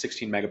are at a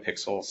 16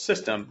 megapixel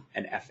system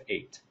and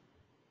F8.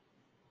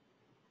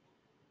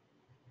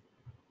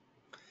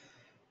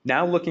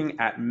 Now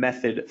looking at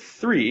method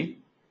 3,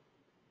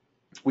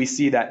 we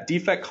see that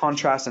defect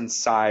contrast and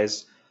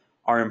size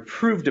are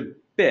improved a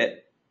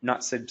bit,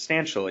 not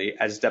substantially,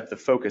 as depth of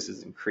focus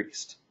is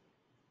increased.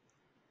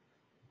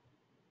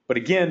 But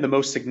again, the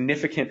most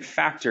significant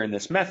factor in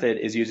this method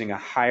is using a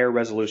higher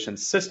resolution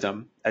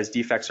system, as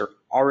defects are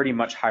already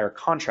much higher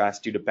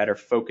contrast due to better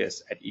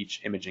focus at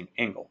each imaging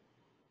angle.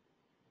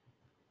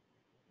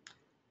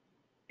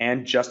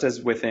 And just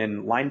as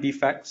within line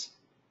defects,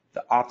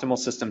 the optimal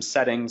system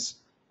settings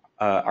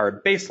are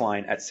a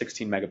baseline at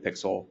 16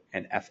 megapixel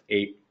and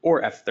F8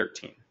 or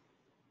F13.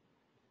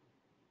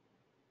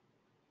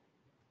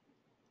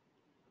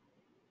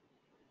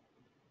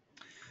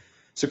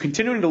 So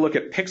continuing to look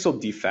at pixel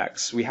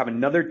defects, we have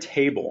another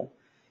table.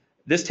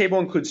 This table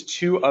includes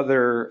two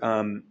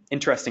other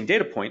interesting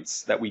data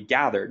points that we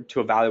gathered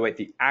to evaluate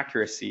the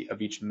accuracy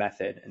of each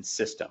method and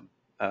system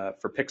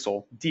for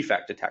pixel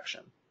defect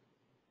detection.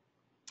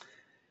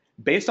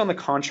 Based on the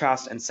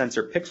contrast and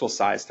sensor pixel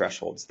size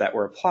thresholds that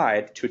were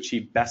applied to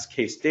achieve best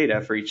case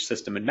data for each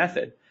system and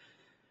method,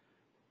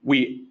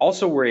 we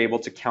also were able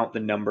to count the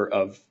number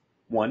of,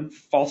 one,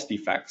 false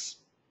defects.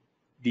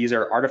 These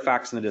are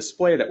artifacts in the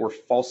display that were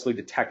falsely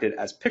detected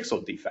as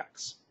pixel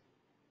defects.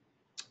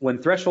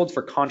 When thresholds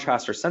for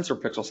contrast or sensor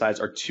pixel size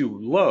are too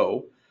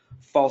low,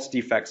 false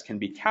defects can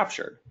be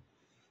captured.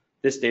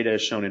 This data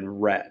is shown in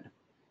red.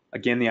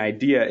 Again, the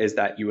idea is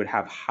that you would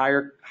have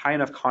high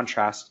enough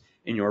contrast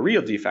in your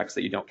real defects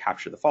that you don't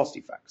capture the false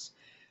defects.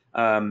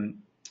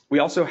 We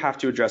also have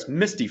to address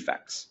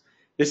misdefects.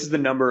 This is the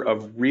number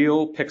of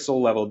real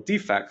pixel level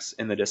defects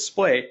in the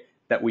display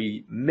that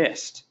we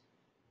missed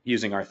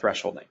using our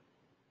thresholding.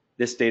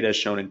 This data is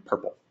shown in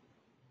purple.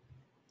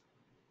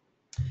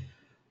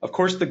 Of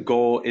course, the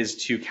goal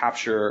is to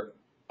capture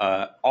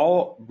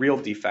all real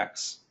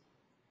defects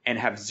and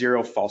have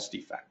zero false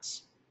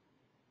defects.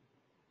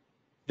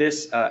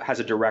 This has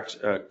a direct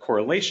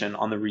correlation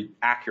on the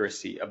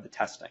accuracy of the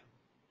testing.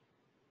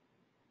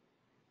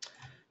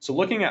 So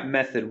looking at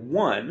method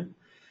 1,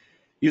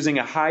 using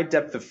a high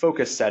depth of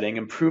focus setting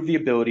improved the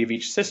ability of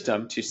each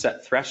system to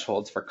set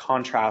thresholds for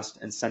contrast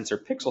and sensor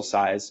pixel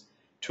size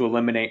to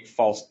eliminate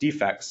false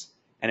defects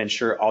and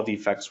ensure all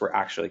defects were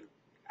actually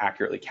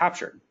accurately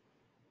captured.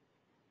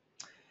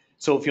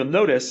 So if you'll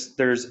notice,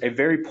 there's a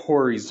very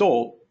poor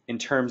result in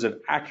terms of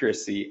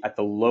accuracy at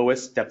the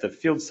lowest depth of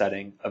field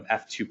setting of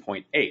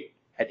f2.8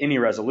 at any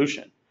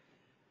resolution.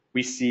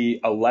 We see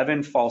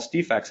 11 false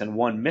defects and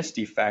 1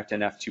 misdefect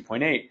in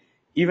f2.8,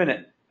 even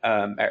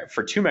at,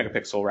 for 2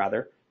 megapixel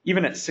rather,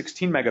 even at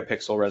 16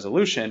 megapixel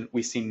resolution,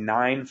 we see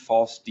 9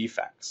 false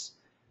defects.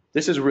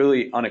 This is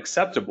really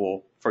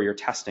unacceptable for your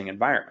testing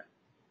environment.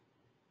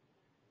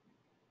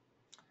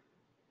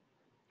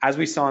 As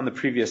we saw in the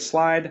previous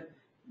slide,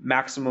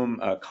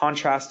 maximum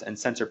contrast and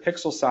sensor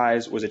pixel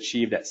size was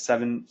achieved at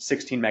 16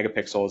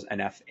 megapixels and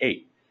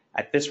f8.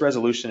 At this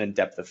resolution and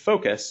depth of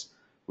focus,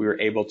 we were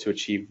able to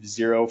achieve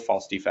 0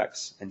 false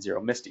defects and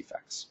 0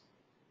 misdefects.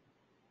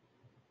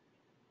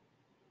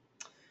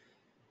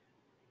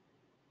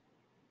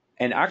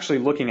 And actually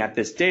looking at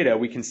this data,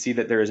 we can see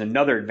that there is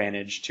another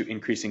advantage to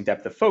increasing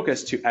depth of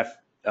focus to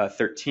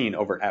f13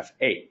 over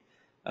f8.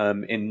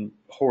 In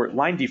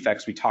line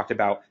defects, we talked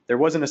about there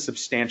wasn't a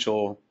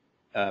substantial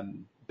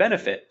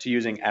benefit to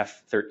using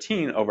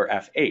f13 over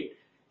f8.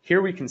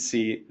 Here we can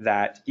see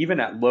that even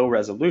at low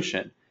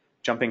resolution,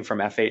 jumping from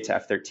f8 to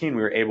f13,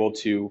 we were able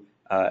to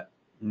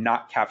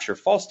not capture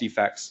false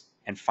defects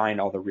and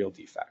find all the real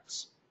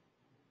defects.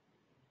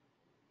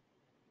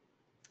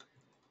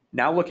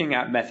 Now looking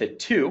at method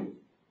 2,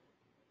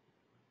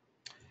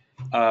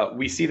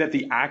 we see that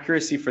the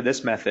accuracy for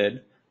this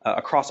method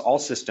across all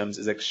systems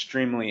is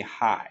extremely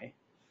high.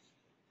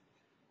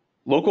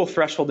 Local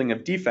thresholding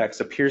of defects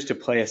appears to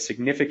play a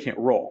significant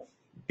role.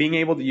 Being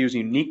able to use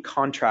unique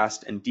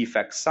contrast and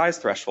defect size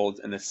thresholds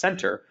in the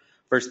center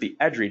versus the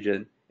edge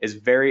region is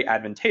very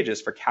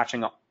advantageous for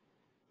catching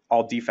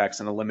all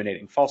defects and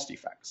eliminating false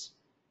defects.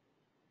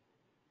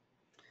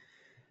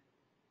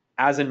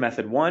 As in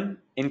method 1,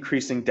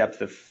 increasing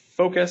depth of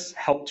focus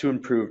helped to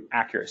improve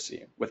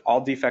accuracy, with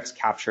all defects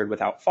captured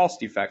without false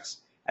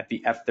defects at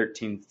the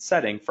f13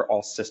 setting for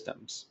all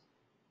systems.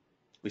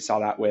 We saw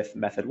that with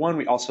method 1,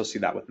 we also see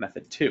that with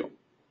method 2.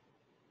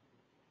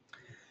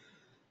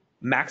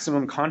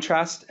 Maximum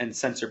contrast and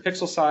sensor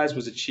pixel size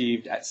was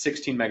achieved at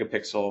 16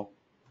 megapixel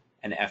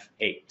and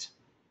f8.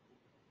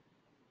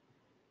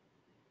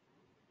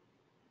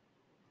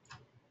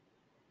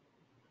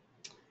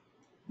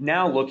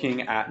 Now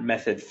looking at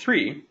method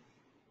 3,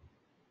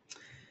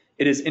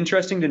 it is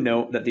interesting to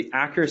note that the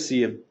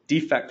accuracy of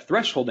defect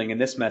thresholding in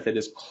this method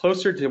is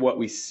closer to what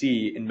we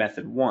see in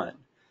method 1.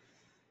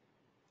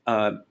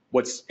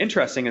 What's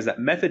interesting is that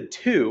method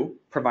 2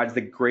 provides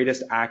the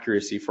greatest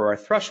accuracy for our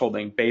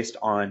thresholding based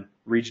on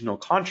regional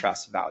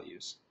contrast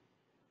values.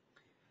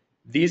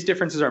 These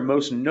differences are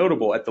most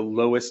notable at the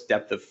lowest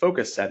depth of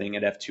focus setting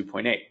at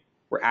f2.8,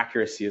 where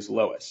accuracy is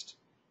lowest.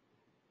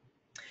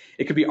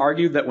 It could be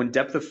argued that when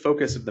depth of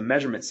focus of the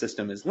measurement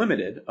system is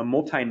limited, a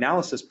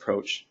multi-analysis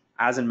approach,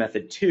 as in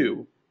method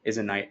 2, is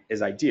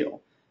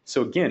ideal.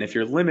 So again, if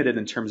you're limited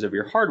in terms of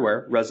your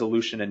hardware,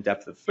 resolution, and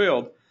depth of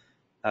field,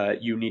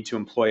 you need to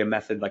employ a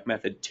method like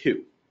method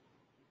 2.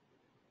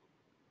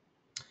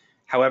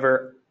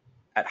 However,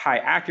 at high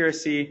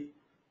accuracy,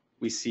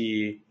 we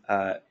see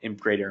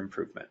greater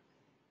improvement.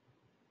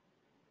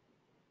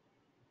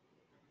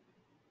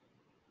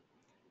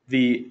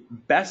 The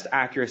best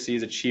accuracy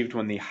is achieved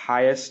when the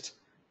highest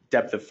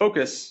depth of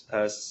focus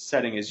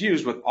setting is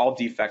used with all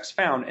defects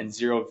found and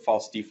 0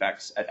 false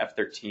defects at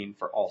f13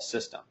 for all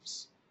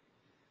systems.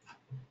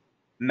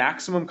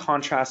 Maximum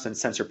contrast and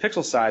sensor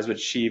pixel size was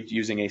achieved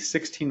using a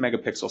 16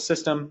 megapixel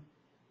system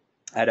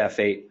at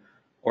f8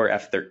 or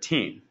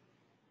f13.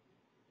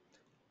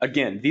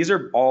 Again, these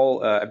are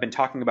all, I've been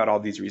talking about all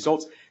these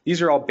results.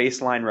 These are all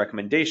baseline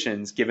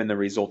recommendations given the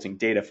resulting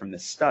data from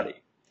this study.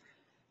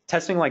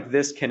 Testing like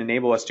this can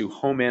enable us to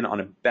home in on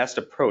a best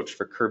approach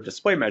for curved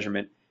display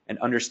measurement and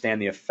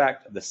understand the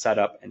effect of the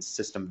setup and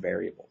system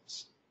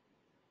variables.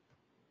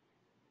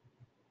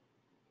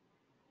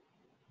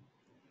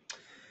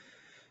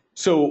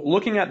 So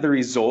looking at the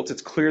results,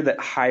 it's clear that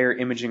higher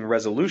imaging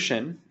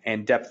resolution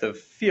and depth of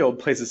field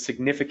plays a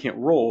significant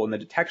role in the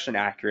detection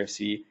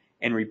accuracy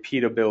and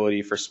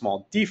repeatability for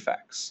small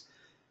defects.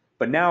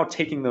 But now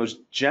taking those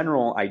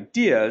general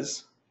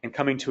ideas and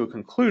coming to a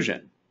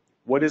conclusion,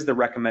 what is the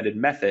recommended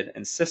method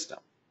and system?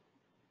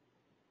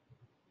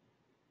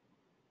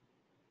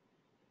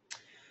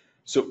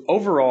 So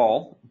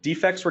overall,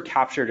 defects were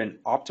captured in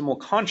optimal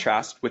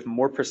contrast with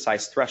more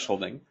precise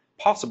thresholding,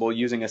 possible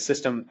using a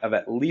system of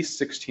at least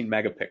 16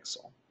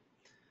 megapixel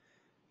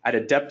at a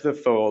depth of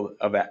field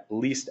of at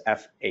least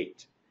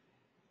f8,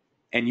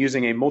 and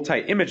using a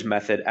multi-image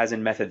method as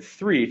in method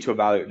 3 to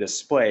evaluate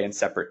display in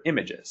separate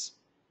images.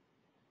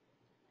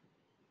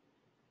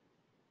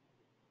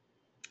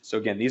 So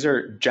again, these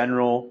are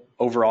general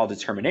overall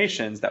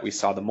determinations that we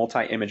saw the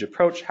multi-image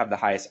approach have the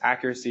highest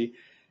accuracy,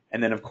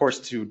 and then of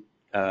course to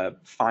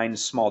find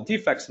small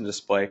defects in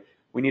display,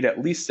 we need at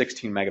least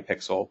 16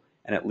 megapixel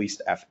and at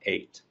least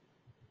f8.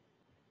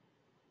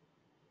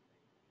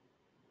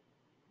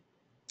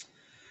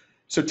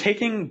 So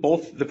taking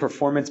both the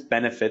performance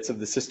benefits of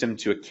the system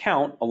into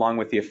account, along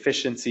with the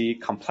efficiency,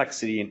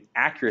 complexity, and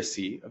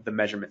accuracy of the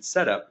measurement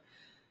setup,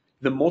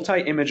 the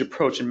multi-image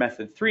approach in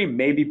method 3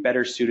 may be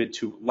better suited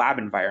to lab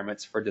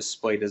environments for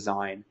display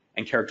design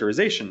and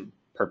characterization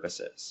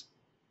purposes.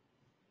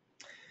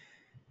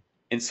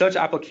 In such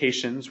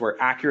applications where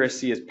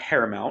accuracy is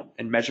paramount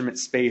and measurement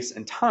space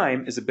and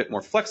time is a bit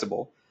more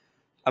flexible,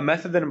 a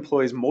method that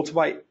employs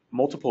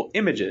multiple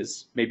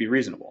images may be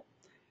reasonable.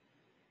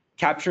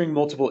 Capturing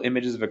multiple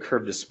images of a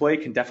curved display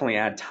can definitely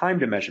add time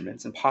to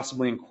measurements and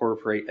possibly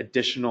incorporate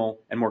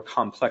additional and more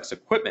complex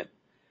equipment,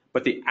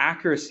 but the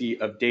accuracy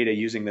of data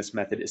using this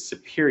method is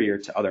superior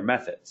to other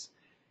methods,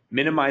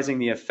 minimizing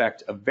the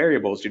effect of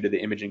variables due to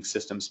the imaging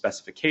system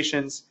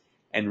specifications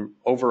and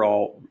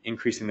overall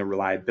increasing the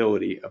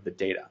reliability of the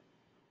data.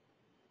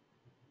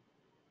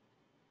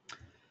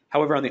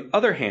 However, on the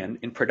other hand,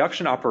 in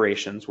production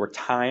operations where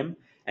time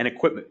and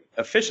equipment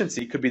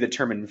efficiency could be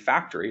determined in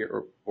factory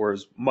or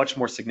is much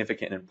more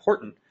significant and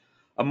important,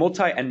 a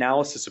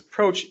multi-analysis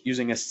approach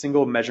using a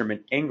single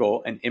measurement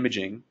angle and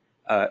imaging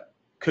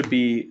could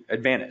be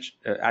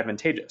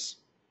advantageous.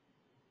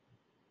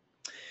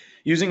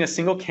 Using a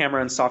single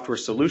camera and software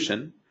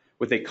solution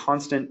with a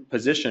constant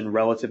position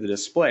relative to the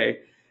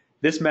display,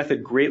 this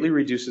method greatly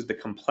reduces the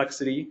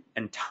complexity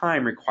and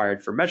time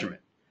required for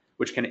measurement,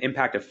 which can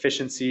impact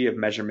efficiency of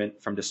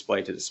measurement from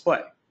display to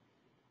display.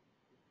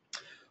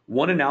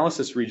 Once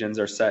analysis regions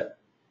are set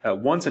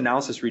in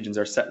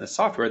the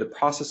software, the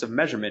process of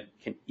measurement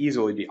can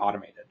easily be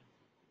automated.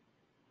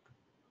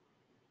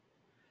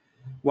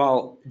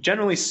 While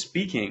generally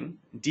speaking,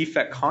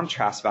 defect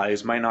contrast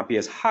values might not be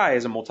as high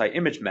as a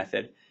multi-image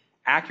method,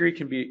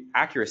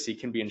 accuracy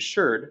can be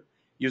ensured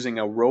using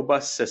a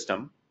robust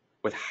system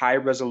with high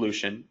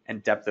resolution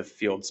and depth of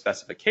field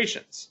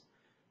specifications,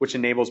 which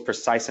enables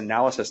precise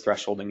analysis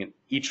thresholding in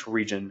each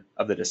region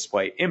of the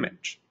display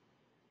image.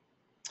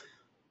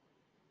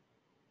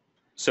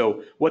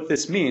 So what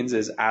this means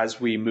is as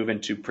we move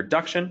into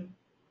production,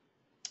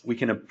 we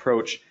can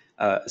approach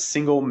a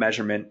single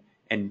measurement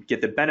and get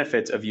the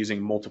benefits of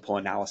using multiple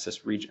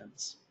analysis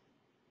regions.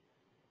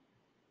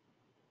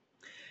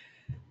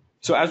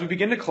 So as we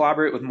begin to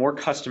collaborate with more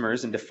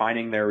customers in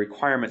defining their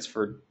requirements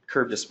for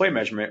curved display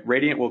measurement,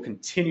 Radiant will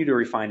continue to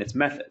refine its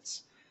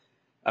methods.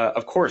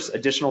 Of course,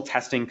 additional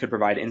testing could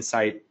provide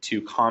insight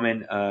to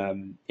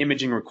common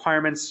imaging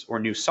requirements or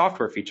new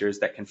software features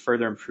that can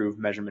further improve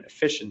measurement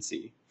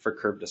efficiency for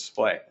curved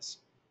displays.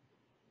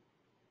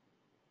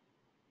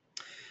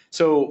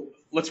 So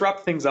let's wrap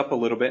things up a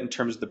little bit in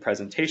terms of the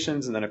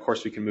presentations, and then of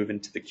course we can move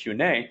into the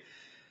Q&A.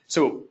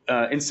 So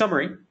in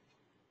summary,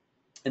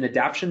 an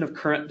adaptation of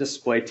current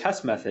display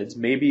test methods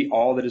may be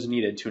all that is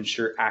needed to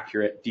ensure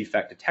accurate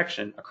defect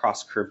detection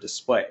across curved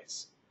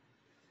displays.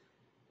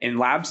 In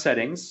lab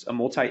settings, a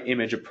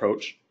multi-image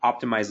approach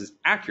optimizes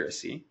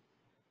accuracy.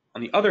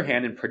 On the other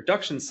hand, in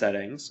production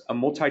settings, a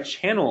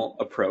multi-channel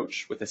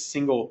approach with a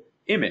single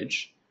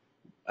image,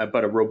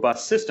 but a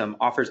robust system,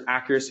 offers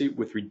accuracy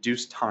with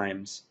reduced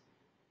time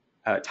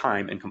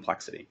and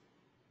complexity.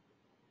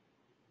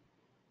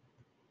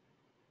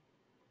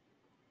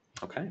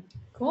 Okay.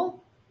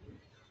 Cool.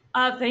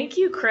 Thank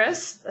you,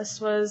 Chris. This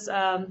was,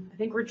 I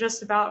think we're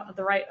just about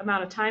the right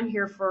amount of time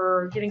here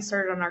for getting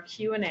started on our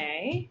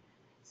Q&A.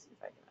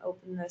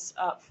 Open this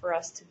up for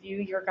us to view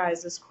your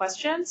guys'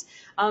 questions.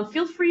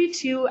 Feel free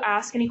to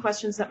ask any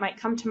questions that might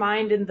come to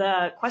mind in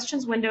the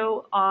questions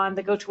window on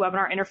the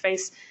GoToWebinar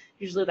interface.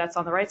 Usually that's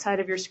on the right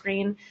side of your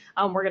screen.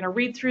 We're going to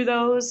read through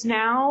those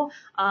now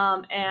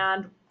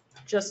and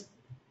just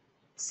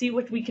see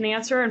what we can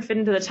answer and fit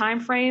into the time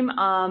frame.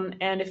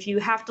 And if you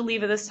have to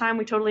leave at this time,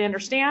 we totally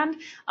understand.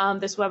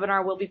 This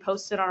webinar will be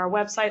posted on our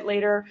website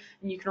later,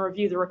 and you can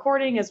review the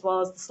recording as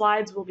well as the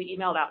slides will be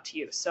emailed out to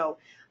you. So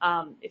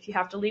if you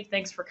have to leave,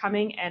 thanks for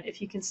coming. And if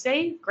you can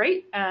stay,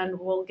 great. And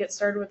we'll get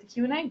started with the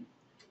Q&A.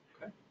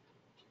 Okay.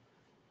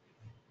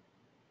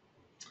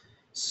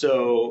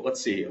 So let's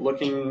see,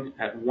 looking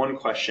at one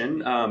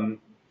question.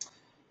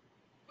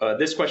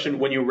 This question,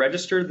 when you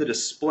register the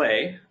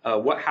display,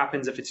 what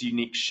happens if it's a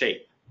unique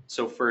shape?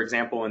 So for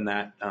example, in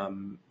that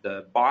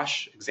the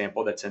Bosch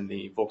example that's in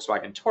the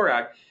Volkswagen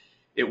Touareg,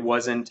 it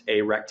wasn't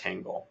a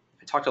rectangle.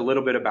 I talked a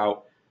little bit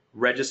about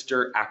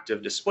register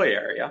active display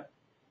area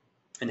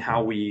and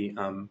how we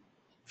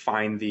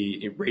find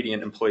the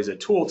Radiant employs a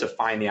tool to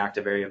find the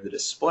active area of the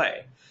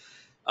display.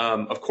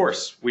 Of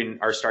course, we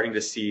are starting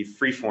to see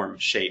freeform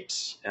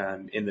shapes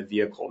in the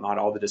vehicle. Not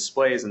all the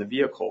displays in the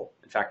vehicle.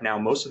 In fact, now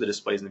most of the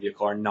displays in the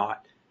vehicle are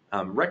not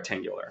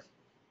rectangular.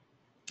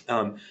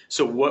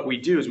 So what we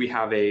do is we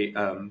have I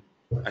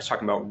was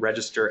talking about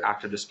register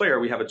active display area,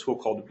 we have a tool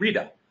called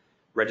RIDA,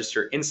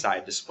 register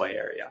inside display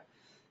area.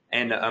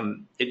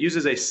 And it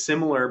uses a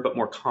similar but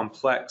more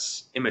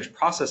complex image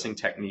processing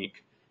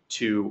technique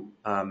to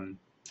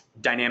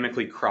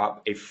dynamically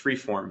crop a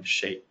freeform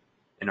shape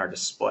in our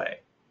display.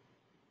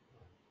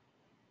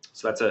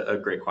 So that's a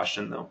great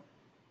question, though.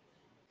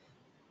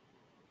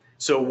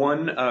 So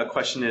one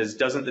question is,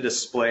 doesn't the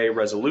display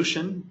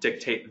resolution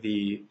dictate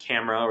the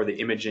camera or the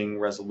imaging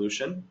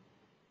resolution?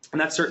 And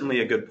that's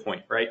certainly a good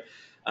point, right?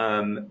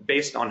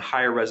 Based on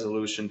higher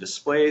resolution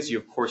displays, you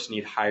of course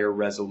need higher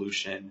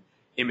resolution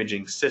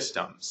imaging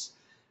systems.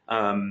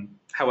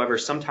 However,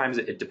 sometimes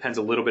it depends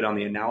a little bit on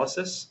the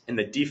analysis. In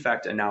the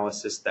defect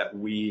analysis that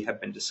we have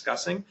been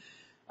discussing,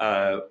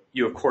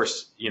 you of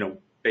course,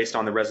 based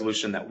on the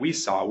resolution that we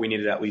saw, we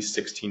needed at least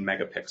 16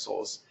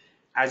 megapixels.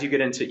 As you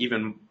get into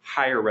even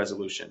higher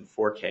resolution,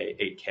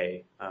 4K,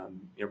 8K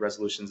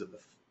resolutions of the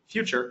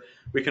future,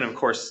 we can of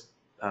course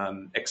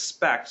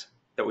expect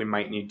that we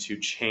might need to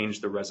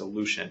change the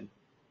resolution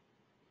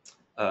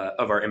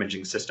of our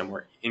imaging system,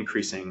 or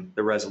increasing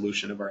the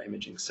resolution of our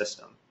imaging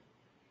system.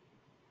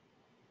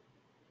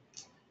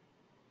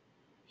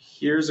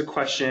 Here's a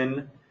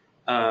question.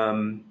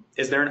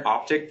 Is there an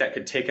optic that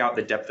could take out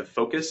the depth of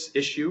focus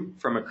issue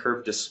from a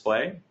curved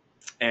display?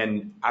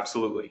 And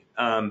absolutely.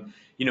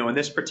 In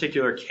this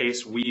particular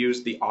case, we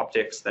use the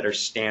optics that are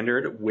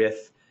standard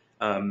with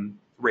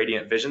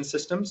Radiant vision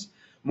systems,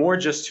 more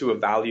just to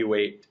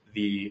evaluate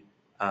the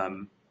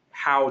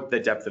how the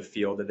depth of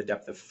field or the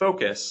depth of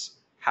focus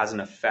has an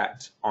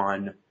effect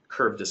on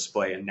curved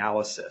display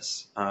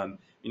analysis.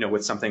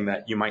 With something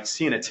that you might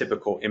see in a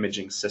typical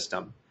imaging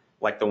system,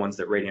 like the ones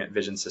that Radiant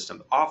Vision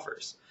System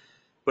offers.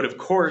 But of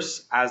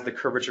course, as the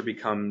curvature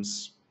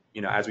becomes,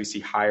 as we see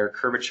higher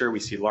curvature, we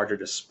see larger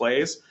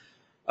displays,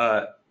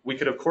 we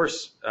could of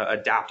course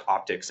adapt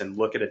optics and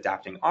look at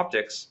adapting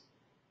optics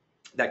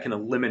that can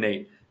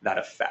eliminate that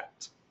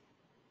effect.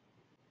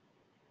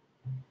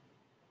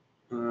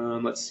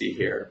 Let's see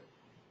here.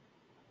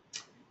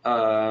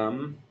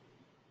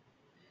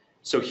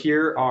 So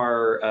here's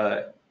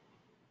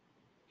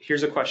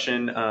a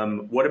question.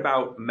 What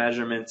about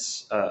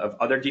measurements of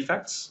other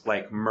defects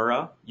like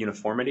Murrah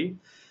uniformity?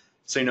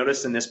 So you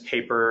notice in this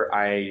paper,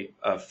 we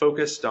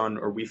focused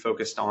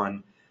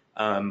on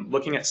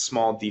looking at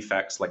small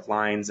defects like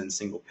lines and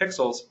single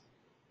pixels.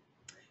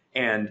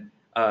 And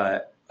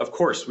of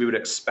course, we would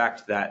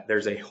expect that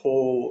there's a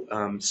whole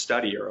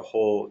study or a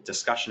whole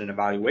discussion and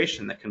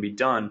evaluation that can be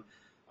done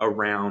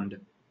around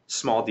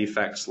small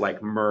defects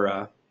like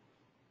Murrah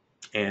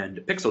and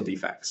pixel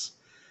defects.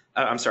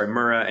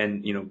 Murrah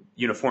and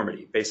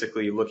uniformity,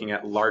 basically looking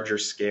at larger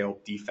scale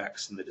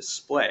defects in the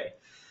display.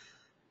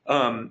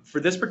 For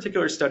this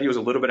particular study, it was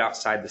a little bit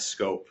outside the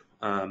scope,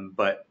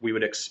 but we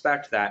would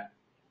expect that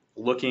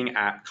looking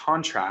at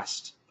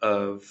contrast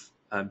of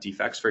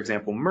defects, for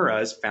example,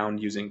 Murrah is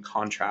found using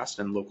contrast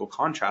and local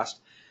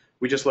contrast.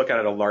 We just look at it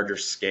at a larger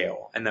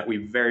scale, and that we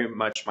very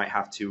much might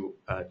have to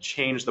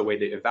change the way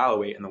they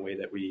evaluate and the way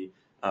that we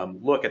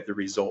look at the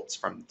results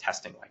from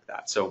testing like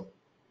that. So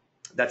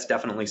that's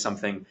definitely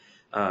something,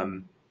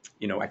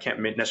 I can't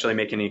necessarily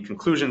make any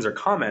conclusions or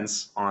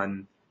comments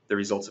on the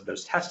results of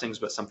those testings,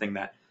 but something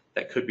that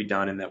could be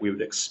done and that we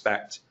would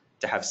expect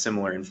to have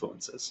similar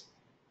influences.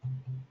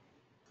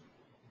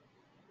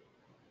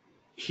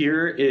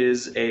 Here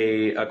is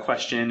a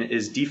question,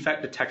 is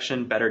defect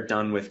detection better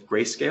done with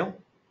grayscale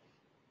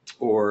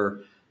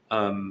or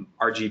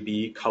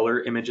RGB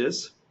color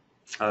images?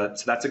 So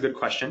that's a good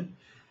question.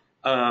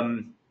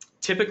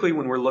 Typically,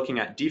 when we're looking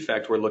at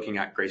defect, we're looking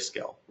at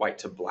grayscale, white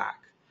to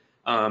black.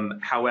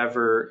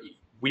 However,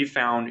 we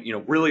found,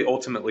 really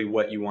ultimately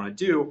what you want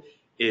to do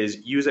is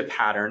use a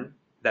pattern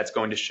that's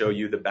going to show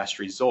you the best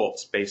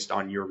results based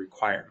on your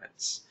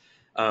requirements.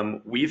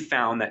 We've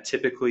found that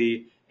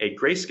typically a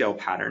grayscale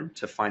pattern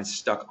to find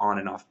stuck on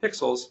and off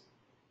pixels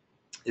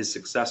is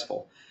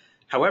successful.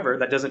 However,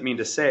 that doesn't mean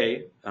to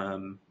say,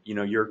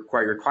 your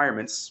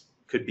requirements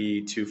could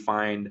be to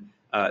find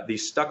the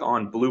stuck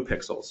on blue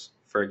pixels,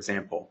 for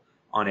example,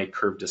 on a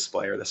curved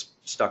display, or the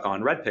stuck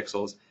on red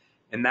pixels.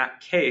 In that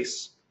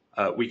case,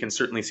 we can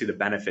certainly see the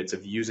benefits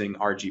of using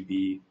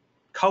RGB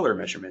color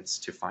measurements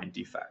to find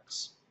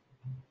defects.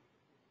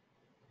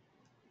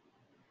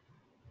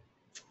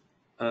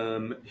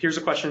 Here's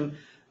a question.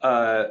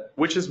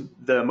 Which is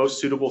the most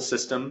suitable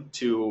system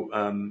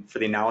for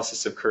the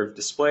analysis of curved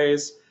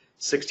displays,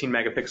 16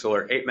 megapixel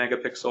or 8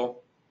 megapixel?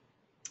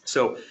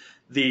 So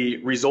the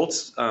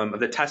results of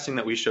the testing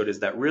that we showed is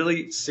that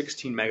really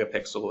 16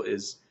 megapixel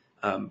is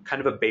kind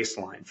of a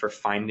baseline for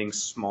finding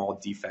small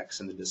defects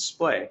in the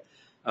display.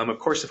 Of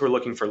course, if we're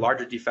looking for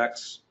larger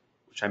defects,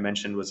 which I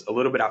mentioned was a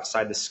little bit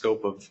outside the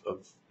scope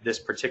of this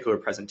particular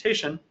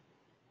presentation,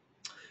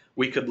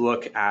 we could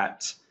look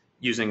at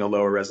using a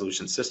lower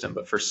resolution system.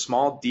 But for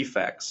small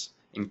defects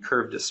in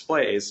curved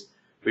displays,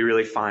 we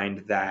really find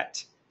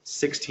that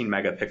 16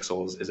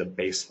 megapixels is a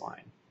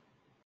baseline.